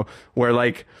Notaro, where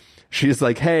like she's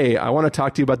like, "Hey, I want to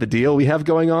talk to you about the deal we have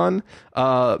going on.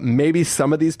 Maybe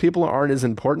some of these people aren't as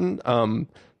important.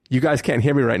 you guys can't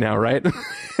hear me right now, right?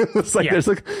 It's like there's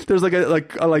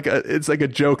it's like a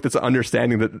joke that's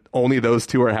understanding that only those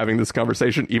two are having this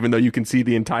conversation, even though you can see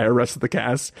the entire rest of the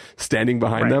cast standing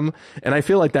behind them. And I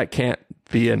feel like that can't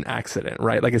be an accident,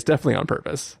 right? Like, it's definitely on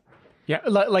purpose. Yeah,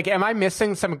 like, am I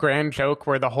missing some grand joke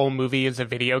where the whole movie is a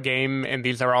video game and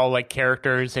these are all like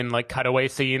characters in like cutaway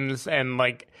scenes and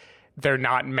like they're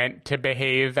not meant to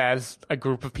behave as a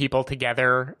group of people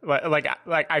together? Like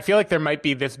I feel like there might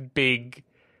be this big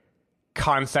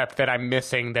concept that I'm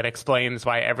missing that explains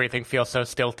why everything feels so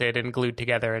stilted and glued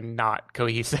together and not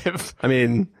cohesive. I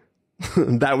mean,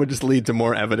 that would just lead to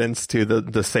more evidence to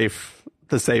the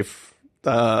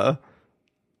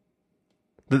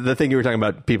thing you were talking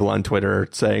about, people on Twitter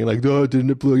saying like, "Oh, didn't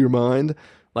it blow your mind?"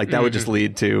 Like, that would just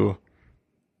lead to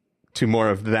more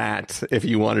of that if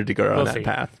you wanted to go down that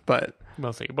path. But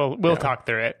we'll see. We'll talk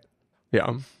through it.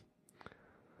 Yeah.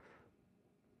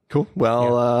 Cool.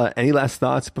 Well, any last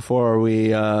thoughts before we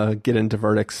get into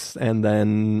verdicts and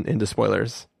then into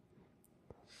spoilers?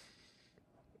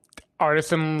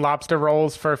 Artisan lobster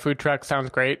rolls for a food truck sounds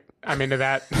great. I'm into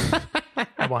that.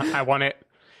 I want it.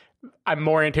 I'm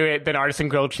more into it than artisan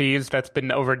grilled cheese. That's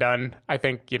been overdone. I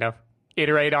think,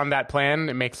 iterate on that plan.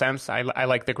 It makes sense. I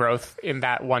like the growth in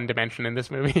that one dimension in this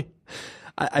movie.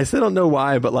 I still don't know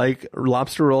why, but like,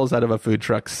 lobster rolls out of a food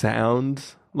truck sound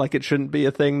like it shouldn't be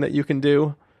a thing that you can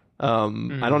do.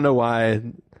 I don't know why.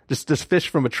 Just fish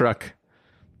from a truck.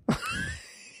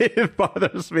 It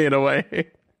bothers me in a way.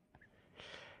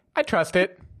 I trust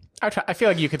it. I feel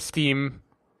like you could steam.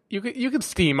 You could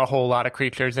steam a whole lot of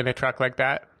creatures in a truck like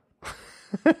that.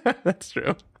 That's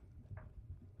true.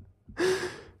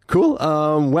 Cool.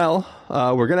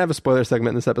 We're going to have a spoiler segment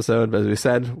in this episode, but as we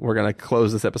said, we're going to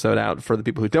close this episode out for the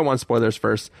people who don't want spoilers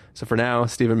first. So for now,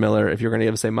 Stephen Miller, if you're going to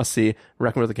give us a must-see,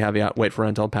 recommend with a caveat, wait for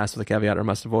rental, pass with a caveat, or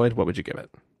must avoid, what would you give it?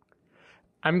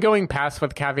 I'm going pass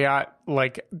with caveat.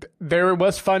 Like, there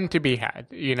was fun to be had.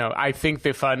 I think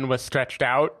the fun was stretched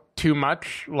out too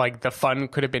much. Like, the fun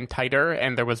could have been tighter,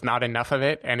 and there was not enough of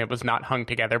it, and it was not hung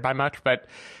together by much. But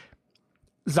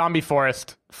Zombie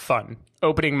Forest, fun.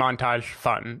 Opening montage,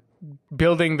 fun.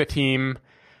 Building the team,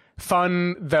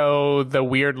 fun, though the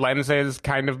weird lenses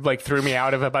kind of like threw me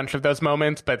out of a bunch of those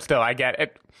moments, but still, I get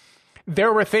it.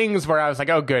 There were things where I was like,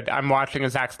 oh, good, I'm watching a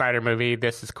Zack Snyder movie.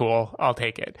 This is cool. I'll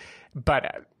take it.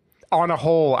 But on a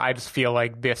whole, I just feel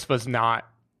like this was not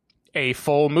a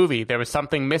full movie. There was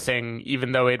something missing,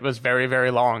 even though it was very, very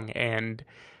long, and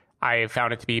I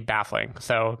found it to be baffling.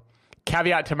 So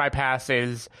caveat to my pass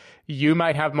is you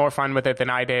might have more fun with it than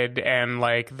I did, and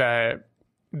like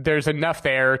there's enough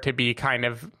there to be kind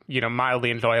of,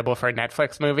 mildly enjoyable for a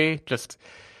Netflix movie, just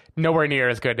nowhere near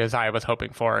as good as I was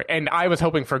hoping for. And I was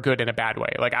hoping for good in a bad way.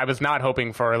 Like, I was not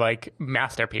hoping for like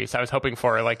masterpiece. I was hoping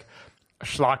for like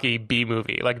schlocky B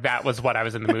movie. Like, that was what I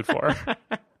was in the mood for.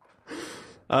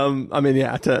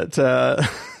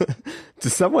 To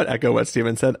somewhat echo what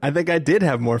Steven said, I think I did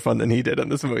have more fun than he did in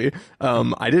this movie.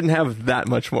 I didn't have that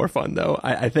much more fun, though.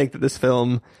 I think that this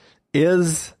film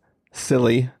is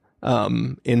silly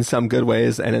in some good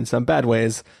ways and in some bad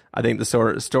ways. I think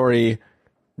the story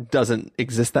doesn't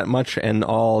exist that much, and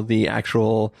all the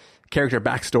actual character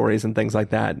backstories and things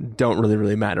like that don't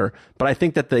really matter. But I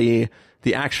think that the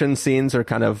action scenes are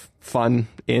kind of fun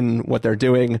in what they're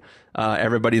doing.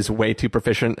 Everybody's way too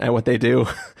proficient at what they do.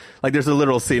 Like, there's a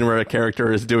literal scene where a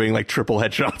character is doing like triple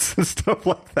headshots and stuff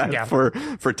like that for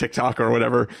TikTok or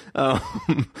whatever. So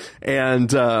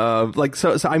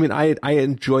I mean, I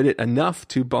enjoyed it enough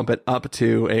to bump it up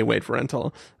to a wait for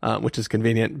rental, which is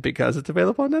convenient because it's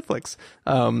available on Netflix.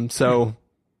 So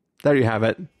there you have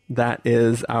it. That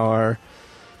is our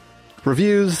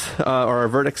reviews or our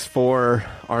verdicts for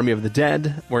Army of the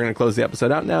Dead. We're going to close the episode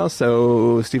out now.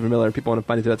 So, Stephen Miller, if people want to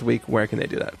find you throughout the week, where can they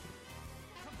do that?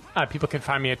 People can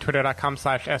find me at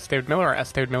twitter.com/sdavidmiller or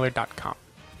sdavidmiller.com.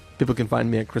 People can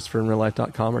find me at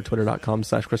ChristopherInRealLife.com or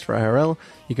Twitter.com/ChristopherIRL.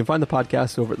 You can find the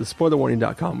podcast over at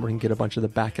thespoilerwarning.com, where you can get a bunch of the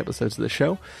back episodes of the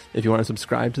show. If you want to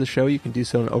subscribe to the show, you can do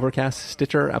so on Overcast,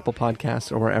 Stitcher, Apple Podcasts,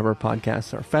 or wherever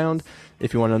podcasts are found.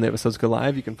 If you want to know when the episodes go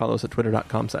live, you can follow us at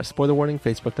Twitter.com/spoilerwarning,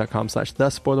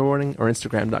 Facebook.com/thespoilerwarning, or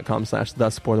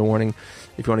Instagram.com/thespoilerwarning.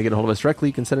 If you want to get a hold of us directly,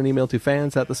 you can send an email to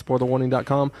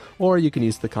fans@thespoilerwarning.com, or you can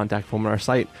use the contact form on our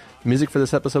site. The music for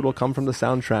this episode will come from the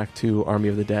soundtrack to Army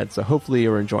of the Dead, so hopefully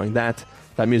you're enjoying that.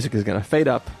 That music is going to fade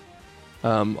up.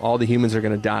 All the humans are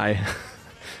going to die.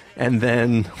 And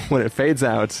then when it fades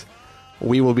out,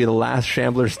 we will be the last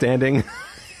Shambler standing.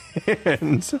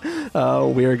 And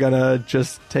we are going to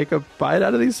just take a bite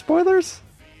out of these spoilers.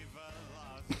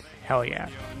 Hell yeah.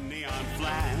 Neon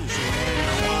flash,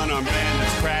 one-armed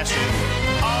bandits crashing.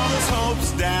 All the those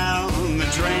hopes down the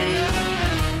drain.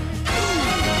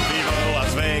 Viva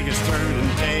Las Vegas,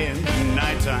 turning day into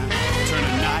nighttime,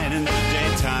 turning night into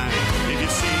daytime. If you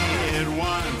see it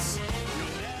once.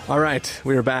 All right,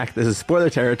 we are back. This is spoiler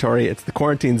territory. It's the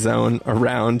quarantine zone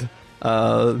around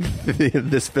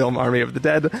this film, Army of the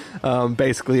Dead.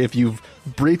 Basically, if you've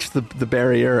breached the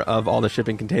barrier of all the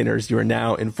shipping containers, you are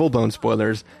now in full-blown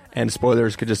spoilers, and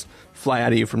spoilers could just fly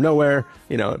out of you from nowhere,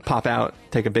 pop out,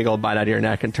 take a big old bite out of your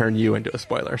neck, and turn you into a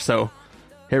spoiler. So,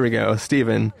 here we go.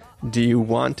 Steven, do you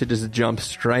want to just jump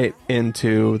straight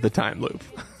into the time loop?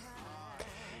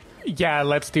 Yeah,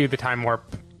 let's do the time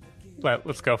warp.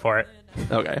 Let's go for it.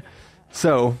 Okay.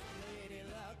 So,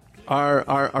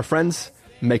 our friends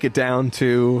make it down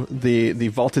to the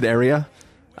vaulted area.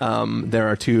 There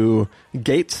are two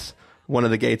gates. One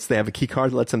of the gates, they have a key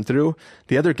card that lets them through.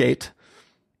 The other gate,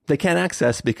 they can't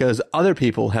access because other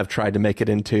people have tried to make it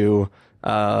into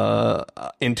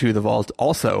the vault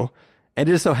also. And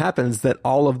it just so happens that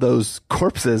all of those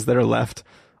corpses that are left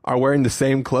are wearing the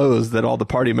same clothes that all the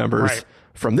party members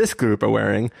from this group are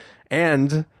wearing.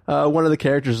 And one of the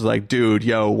characters is like, dude,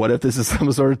 what if this is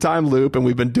some sort of time loop and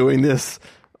we've been doing this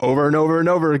over and over and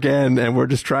over again and we're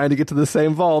just trying to get to the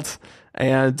same vault?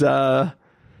 And the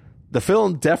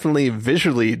film definitely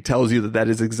visually tells you that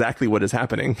is exactly what is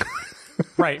happening.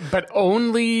 Right, but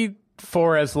only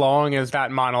for as long as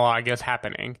that monologue is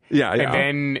happening. Yeah. And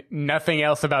then nothing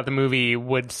else about the movie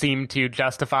would seem to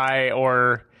justify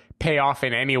or pay off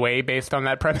in any way based on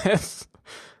that premise.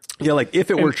 Yeah, like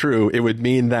if it were true, it would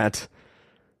mean that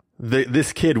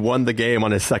this kid won the game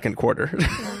on his second quarter.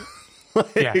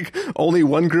 Only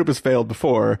one group has failed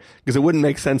before, because it wouldn't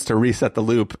make sense to reset the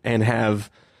loop and have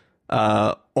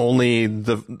only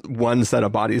the one set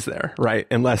of bodies there, right?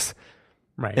 Unless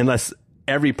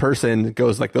every person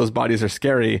goes like, those bodies are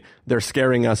scary, they're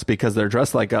scaring us because they're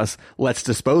dressed like us, let's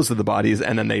dispose of the bodies,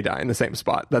 and then they die in the same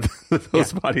spot that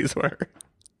those bodies were.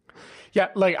 Yeah,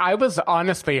 like I was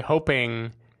honestly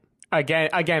hoping, again,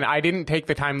 I didn't take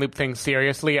the time loop thing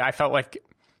seriously. I felt like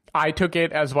I took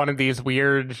it as one of these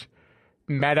weird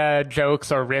meta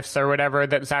jokes or riffs or whatever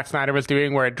that Zack Snyder was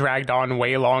doing, where it dragged on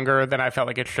way longer than I felt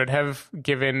like it should have,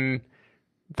 given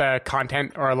the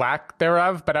content or lack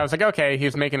thereof. But I was like, okay,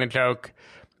 he's making a joke.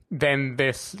 Then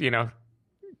this,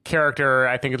 character,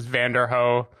 I think it's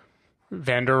Vanderohe,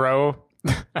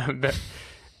 the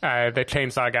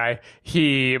chainsaw guy,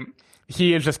 he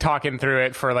is just talking through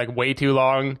it for like way too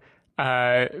long.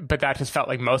 But that just felt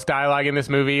like most dialogue in this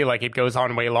movie. Like it goes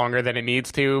on way longer than it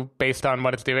needs to based on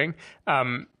what it's doing.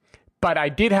 But I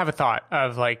did have a thought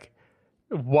of like,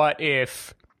 what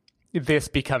if this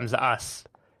becomes us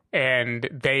and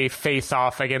they face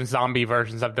off against zombie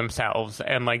versions of themselves,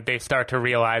 and like they start to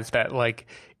realize that like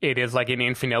it is like an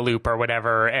infinite loop or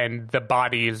whatever, and the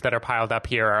bodies that are piled up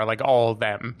here are like all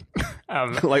them.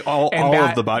 Like all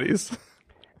of the bodies.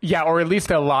 Yeah, or at least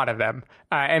a lot of them.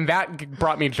 And that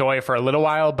brought me joy for a little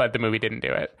while, but the movie didn't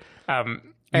do it.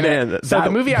 The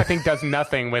movie, I think, does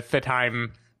nothing with the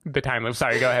time loop.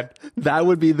 Sorry, go ahead. That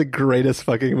would be the greatest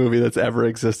fucking movie that's ever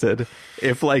existed.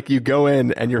 If, like, you go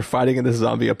in and you're fighting in this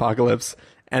zombie apocalypse,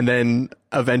 and then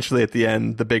eventually at the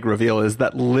end, the big reveal is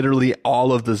that literally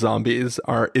all of the zombies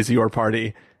is your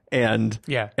party. And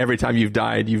every time you've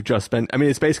died, you've just been... I mean,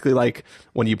 it's basically like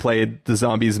when you played the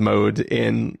zombies mode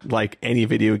in like any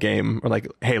video game, or like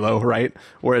Halo, right?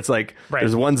 Where it's like,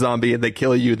 there's one zombie and they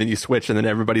kill you, then you switch, and then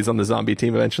everybody's on the zombie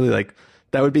team eventually. Like,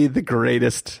 that would be the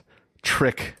greatest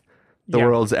trick the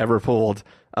world's ever pulled.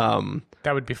 That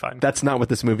would be fun. That's not what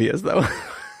this movie is, though.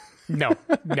 No,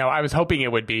 I was hoping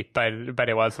it would be, but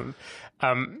it wasn't.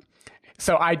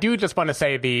 So I do just want to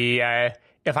say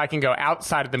if I can go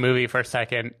outside of the movie for a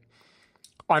second,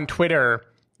 on Twitter,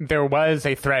 there was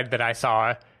a thread that I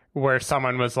saw where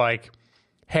someone was like,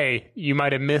 hey, you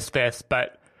might have missed this,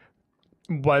 but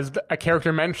a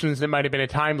character mentions it might have been a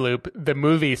time loop. The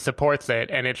movie supports it,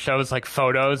 and it shows like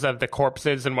photos of the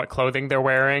corpses and what clothing they're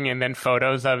wearing, and then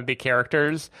photos of the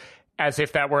characters, as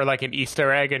if that were like an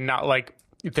Easter egg and not like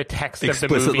the text of the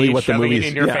movie shoving it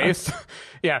in your face.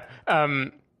 Yeah.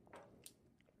 And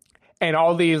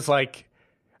all these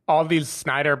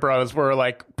Snyder bros were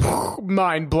like,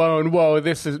 mind blown. Whoa,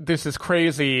 this is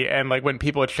crazy. And like when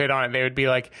people would shit on it, they would be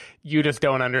like, you just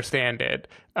don't understand it.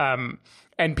 And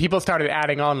people started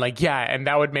adding on like, yeah, and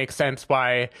that would make sense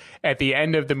why at the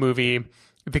end of the movie,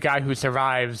 the guy who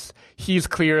survives, he's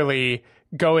clearly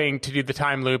going to do the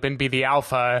time loop and be the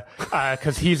alpha,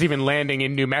 because he's even landing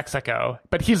in New Mexico.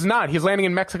 But he's not. He's landing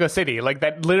in Mexico City. Like,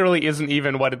 that literally isn't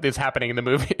even what is happening in the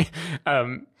movie.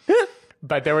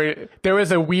 But there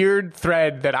was a weird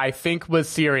thread that I think was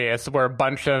serious where a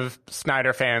bunch of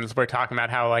Snyder fans were talking about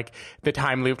how like the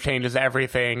time loop changes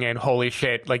everything and holy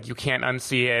shit, like you can't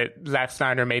unsee it. Zack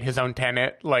Snyder made his own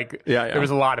Tenet. Like there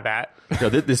was a lot of that.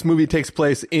 This movie takes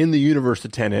place in the universe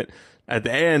of Tenet. At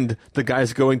the end, the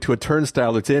guy's going to a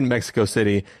turnstile that's in Mexico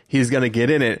City. He's going to get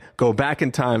in it, go back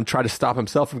in time, try to stop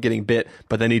himself from getting bit,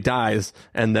 but then he dies,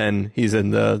 and then he's in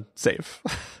the safe.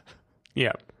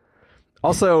 Yeah.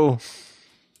 Also,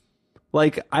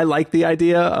 like, I like the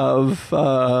idea of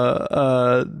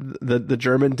the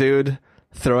German dude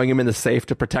throwing him in the safe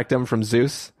to protect him from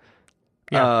Zeus.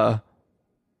 Yeah.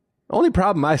 Only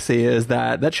problem I see is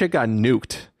that shit got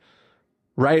nuked.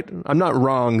 Right? I'm not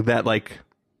wrong that, like,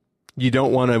 you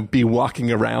don't want to be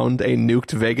walking around a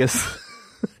nuked Vegas.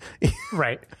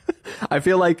 Right. I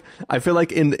feel like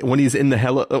when he's in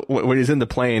the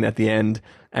plane at the end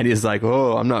and he's like,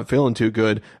 "Oh, I'm not feeling too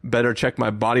good. Better check my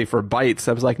body for bites."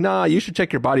 I was like, "Nah, you should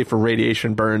check your body for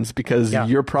radiation burns because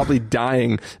you're probably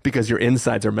dying because your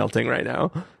insides are melting right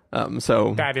now."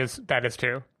 So that is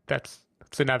true. That's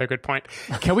another good point.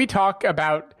 Can we talk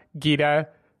about Gita,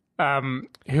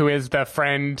 who is the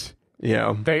friend?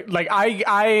 Yeah.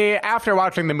 I after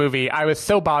watching the movie, I was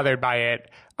so bothered by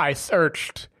it. I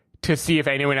searched to see if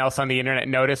anyone else on the internet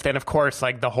noticed, and of course,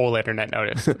 like the whole internet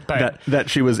noticed. But that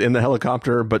she was in the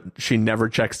helicopter, but she never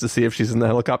checks to see if she's in the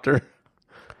helicopter.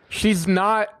 She's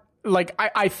not. Like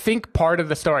I think part of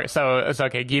the story. So it's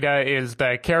okay. Gita is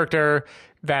the character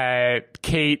that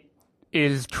Kate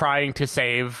is trying to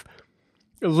save.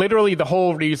 Literally, the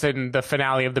whole reason the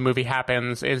finale of the movie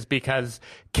happens is because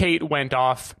Kate went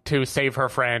off to save her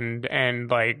friend, and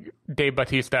like Dave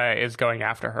Bautista is going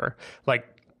after her. Like,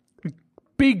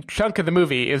 big chunk of the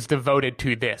movie is devoted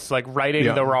to this, like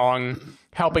righting the wrong,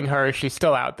 helping her. She's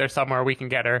still out there somewhere. We can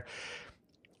get her.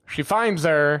 She finds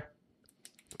her.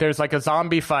 There's like a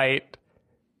zombie fight.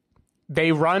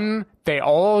 They run. They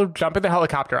all jump in the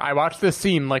helicopter. I watched this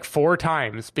scene like 4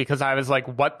 times because I was like,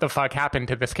 what the fuck happened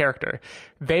to this character?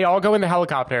 They all go in the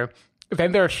helicopter.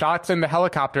 Then there are shots in the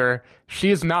helicopter.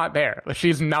 She is not there.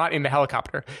 She's not in the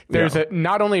helicopter.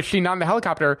 Not only is she not in the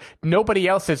helicopter, nobody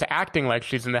else is acting like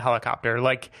she's in the helicopter.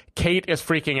 Like, Kate is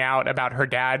freaking out about her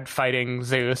dad fighting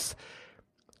Zeus.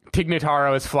 Tig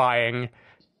Notaro is flying.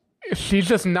 She's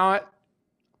just not.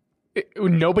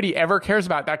 Nobody ever cares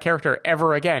about that character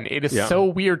ever again. It is so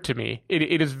weird to me.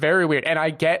 It is very weird. And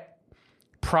I get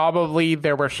probably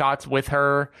there were shots with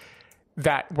her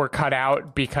that were cut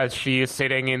out because she is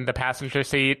sitting in the passenger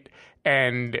seat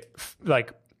and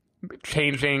like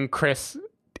changing Chris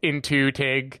into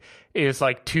Tig is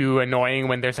like too annoying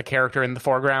when there's a character in the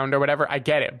foreground or whatever. I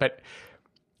get it. But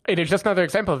it is just another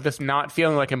example of this not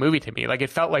feeling like a movie to me. Like, it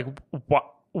felt like,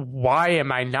 why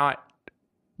am I not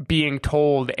being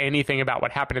told anything about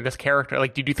what happened to this character?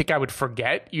 Like, did you think I would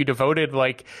forget? You devoted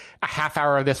like a half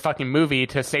hour of this fucking movie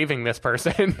to saving this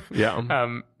person.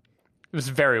 Yeah. It was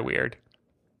very weird.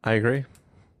 I agree.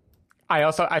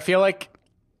 I feel like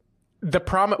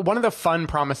one of the fun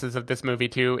promises of this movie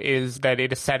too is that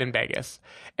it is set in Vegas,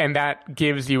 and that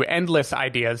gives you endless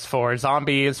ideas for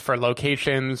zombies, for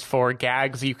locations, for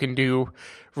gags you can do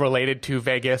related to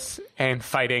Vegas and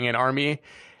fighting an army.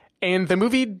 And the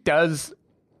movie does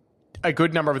a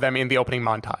good number of them in the opening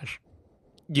montage.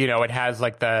 You know, it has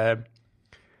like the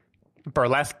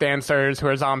burlesque dancers who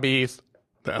are zombies.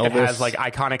 It has like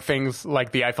iconic things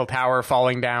like the Eiffel Tower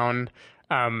falling down.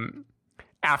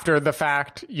 After the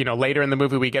fact, you know, later in the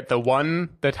movie, we get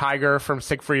the tiger from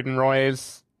Siegfried and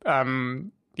Roy's,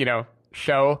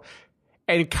 show,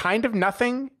 and kind of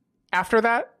nothing after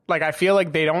that. Like, I feel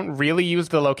like they don't really use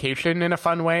the location in a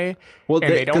fun way. Well,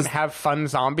 and they don't have fun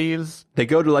zombies. They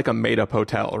go to like a made-up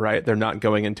hotel, right? They're not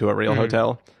going into a real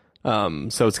hotel.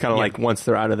 So it's kind of like once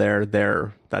they're out of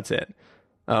there, that's it.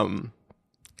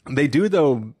 They do,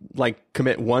 though, like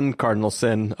commit one cardinal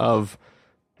sin of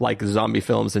like zombie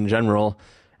films in general.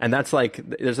 And that's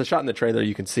like, there's a shot in the trailer,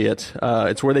 you can see it.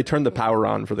 It's where they turn the power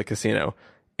on for the casino.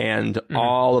 And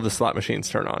all of the slot machines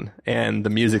turn on and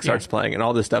the music starts playing and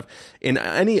all this stuff. In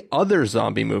any other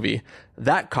zombie movie,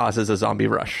 that causes a zombie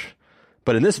rush.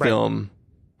 But in this film,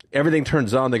 everything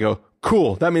turns on. They go,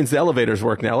 cool, that means the elevators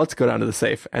work now. Let's go down to the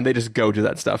safe. And they just go do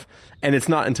that stuff. And it's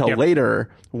not until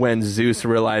later when Zeus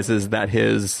realizes that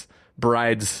his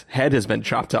bride's head has been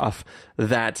chopped off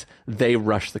that they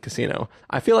rush the casino.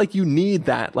 I feel like you need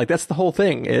that. Like, that's the whole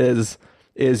thing is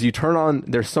you turn on,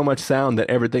 there's so much sound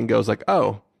that everything goes like,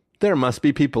 oh, there must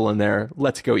be people in there.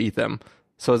 Let's go eat them.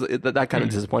 So that kind of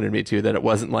disappointed me too, that it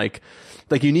wasn't like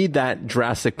you need that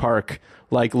Jurassic Park,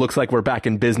 like, looks like we're back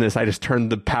in business. I just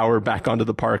turned the power back onto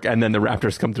the park and then the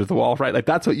raptors come through the wall, right? Like,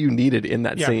 that's what you needed in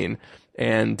that scene.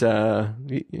 And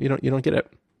you don't get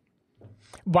it.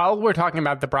 While we're talking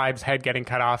about the bride's head getting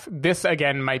cut off, this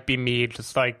again might be me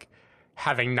just like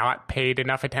having not paid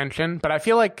enough attention, but I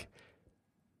feel like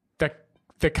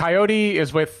the coyote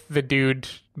is with the dude,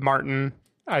 Martin,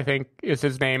 I think is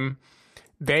his name.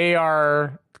 They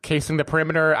are casing the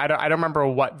perimeter. I don't remember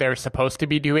what they're supposed to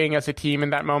be doing as a team in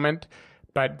that moment,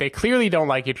 but they clearly don't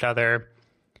like each other,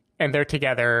 and they're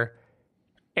together.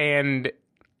 And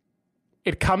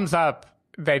it comes up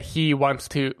that he wants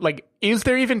to, like, is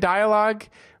there even dialogue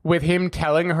with him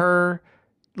telling her,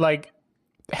 like,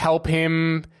 help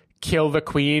him kill the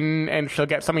queen and she'll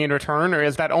get something in return? Or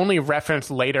is that only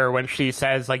referenced later when she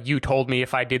says, like, you told me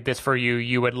if I did this for you,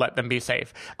 you would let them be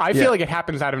safe? I feel like it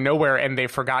happens out of nowhere and they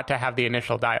forgot to have the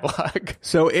initial dialogue.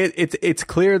 So it's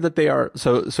clear that they are.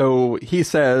 So he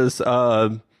says,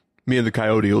 me and the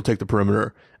coyote will take the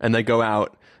perimeter, and they go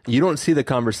out. You don't see the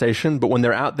conversation, but when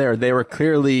they're out there, they were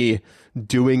clearly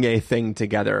doing a thing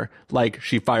together. Like,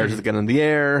 she fires the gun in the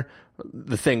air,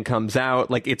 the thing comes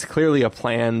out. Like, it's clearly a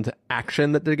planned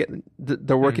action that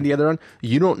they're working together on.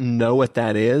 You don't know what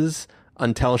that is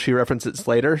until she references it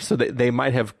later. So they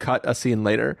might have cut a scene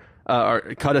later,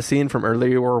 or cut a scene from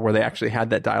earlier where they actually had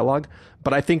that dialogue.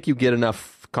 But I think you get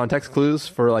enough context clues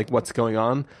for, like, what's going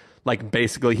on. Like,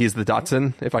 basically, he's the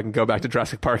Dotson. If I can go back to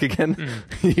Jurassic Park again,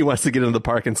 he wants to get into the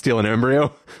park and steal an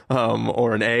embryo,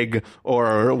 or an egg,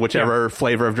 or whichever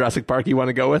flavor of Jurassic Park you want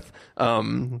to go with.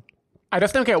 I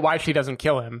just don't get why she doesn't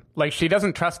kill him. Like, she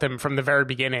doesn't trust him from the very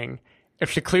beginning. If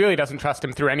she clearly doesn't trust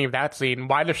him through any of that scene,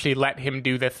 why does she let him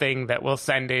do the thing that will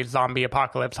send a zombie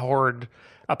apocalypse horde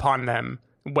upon them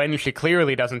when she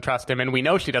clearly doesn't trust him? And we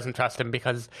know she doesn't trust him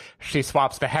because she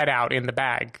swaps the head out in the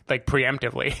bag, like,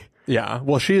 preemptively. Yeah.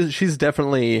 Well, she's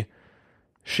definitely,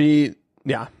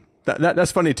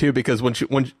 that's funny too, because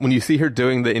when you see her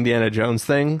doing the Indiana Jones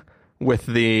thing with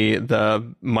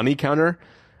the money counter,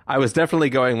 I was definitely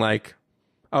going like,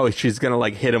 oh, she's going to,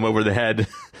 like, hit him over the head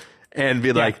and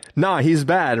be like, nah, he's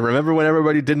bad. Remember when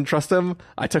everybody didn't trust him?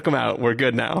 I took him out. We're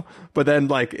good now. But then,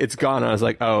 like, it's gone. I was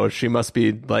like, oh, she must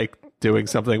be, like, doing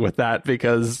something with that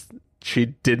because she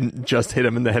didn't just hit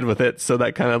him in the head with it. So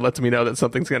that kind of lets me know that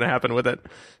something's going to happen with it.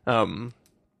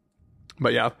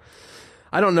 But yeah,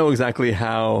 I don't know exactly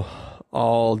how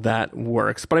all that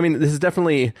works. But I mean, this is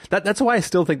definitely, that's why I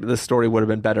still think that this story would have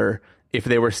been better if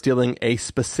they were stealing a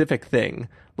specific thing.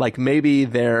 Like, maybe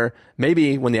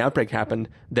when the outbreak happened,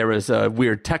 there was a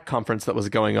weird tech conference that was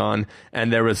going on,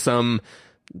 and there was some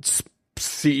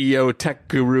CEO tech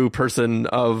guru person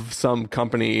of some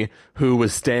company who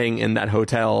was staying in that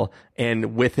hotel,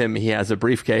 and with him he has a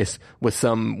briefcase with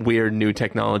some weird new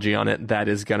technology on it that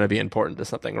is going to be important to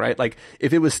something, right? Like,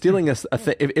 if it was stealing a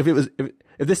thing,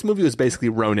 if this movie was basically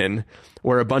Ronin,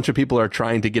 where a bunch of people are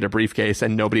trying to get a briefcase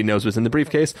and nobody knows what's in the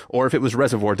briefcase, or if it was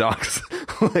Reservoir Dogs,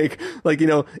 like you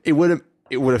know, it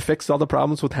would have fixed all the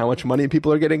problems with how much money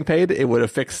people are getting paid. It would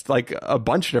have fixed, like, a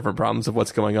bunch of different problems of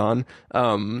what's going on.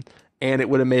 And it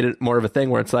would have made it more of a thing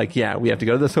where it's like, yeah, we have to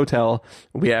go to this hotel.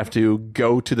 We have to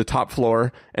go to the top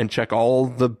floor and check all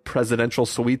the presidential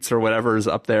suites or whatever is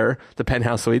up there, the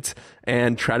penthouse suites,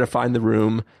 and try to find the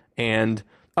room. And,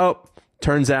 oh,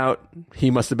 turns out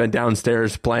he must have been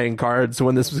downstairs playing cards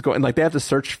when this was going. Like, they have to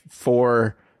search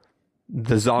for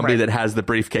the zombie that has the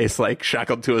briefcase, like,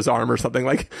 shackled to his arm or something.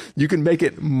 Like, you can make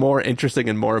it more interesting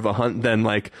and more of a hunt than,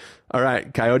 like, all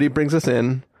right, Coyote brings us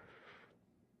in,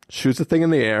 shoots the thing in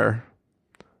the air.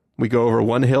 We go over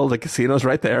one hill, the casino's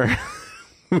right there.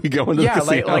 We go into the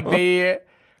casino.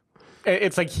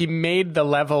 It's like he made the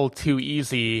level too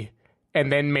easy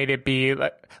and then made it be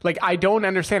like, I don't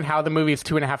understand how the movie is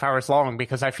 2.5 hours long,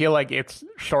 because I feel like it's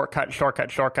shortcut.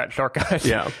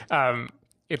 Yeah.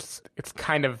 It's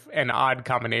kind of an odd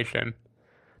combination.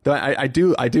 Though I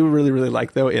do really, really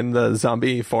like, though, in the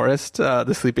zombie forest,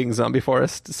 the sleeping zombie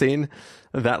forest scene,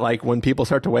 that, like, when people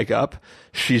start to wake up,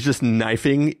 she's just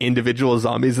knifing individual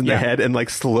zombies in the head and, like,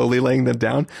 slowly laying them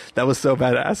down. That was so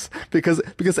badass, because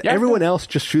everyone else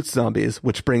just shoots zombies,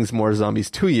 which brings more zombies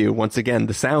to you. Once again,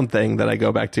 the sound thing that I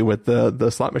go back to with the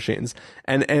slot machines,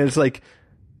 and it's like,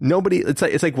 nobody,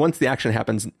 it's like once the action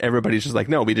happens, everybody's just like,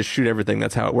 no, we just shoot everything.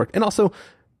 That's how it worked. And also,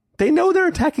 they know they're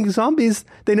attacking zombies.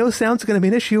 They know sound's going to be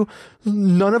an issue.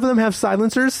 None of them have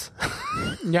silencers.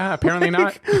 Yeah, apparently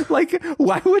not. Like,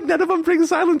 why would none of them bring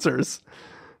silencers?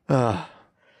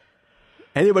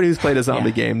 Anybody who's played a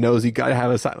zombie game knows you got to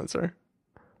have a silencer.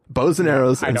 Bows and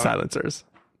arrows and silencers.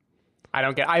 I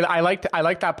don't get. I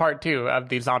liked that part too of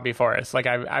the zombie forest. Like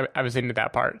I was into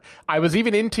that part. I was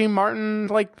even into Martin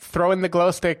like throwing the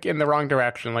glow stick in the wrong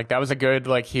direction. Like that was a good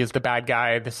like he's the bad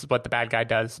guy. This is what the bad guy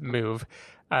does move.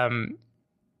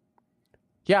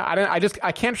 Yeah,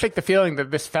 I can't shake the feeling that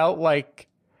this felt like.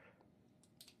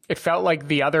 It felt like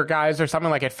the other guys or something.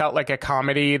 Like it felt like a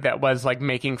comedy that was like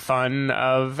making fun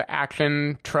of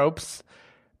action tropes,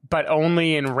 but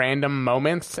only in random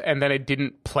moments, and then it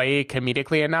didn't play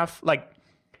comedically enough. Like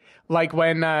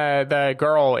when the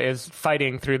girl is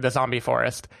fighting through the zombie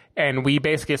forest, and we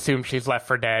basically assume she's left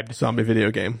for dead. Zombie video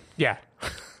game. Yeah.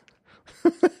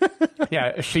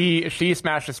 Yeah, she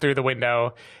smashes through the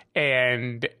window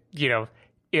and,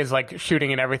 is like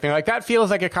shooting and everything. Like that feels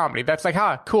like a comedy. That's like,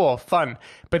 cool, fun.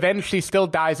 But then she still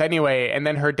dies anyway, and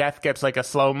then her death gets like a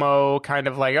slow-mo kind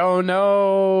of like, oh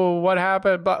no, what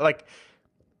happened? But like,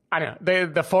 I don't know.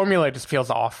 The formula just feels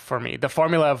off for me. The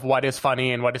formula of what is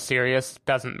funny and what is serious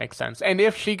doesn't make sense. And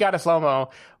if she got a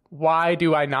slow-mo, why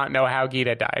do I not know how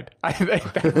Gita died?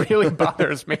 That really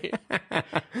bothers me.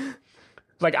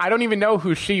 Like, I don't even know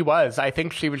who she was. I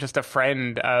think she was just a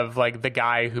friend of, like, the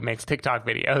guy who makes TikTok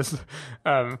videos.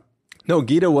 No,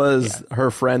 Gita was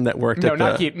her friend that worked at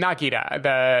not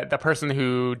Gita. The person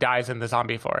who dies in the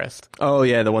zombie forest. Oh,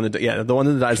 yeah, the one that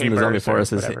dies in the zombie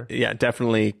forest is,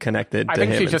 definitely connected to him. I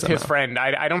think she's just his friend.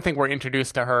 I don't think we're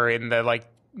introduced to her in the, like,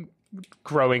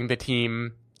 growing the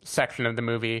team section of the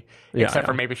movie, except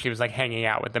for maybe she was, like, hanging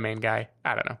out with the main guy.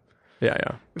 I don't know.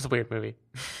 Yeah. It's a weird movie.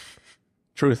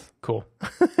 Truth. Cool.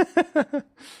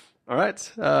 All right.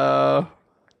 Does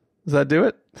that do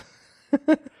it?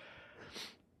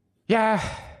 Yeah,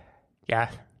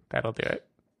 that'll do it.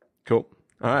 Cool.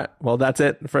 All right. Well, that's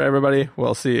it for everybody.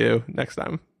 We'll see you next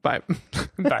time. Bye.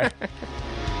 Bye.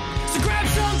 So grab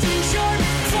something sharp,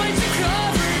 find your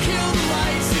cover, kill the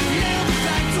lights.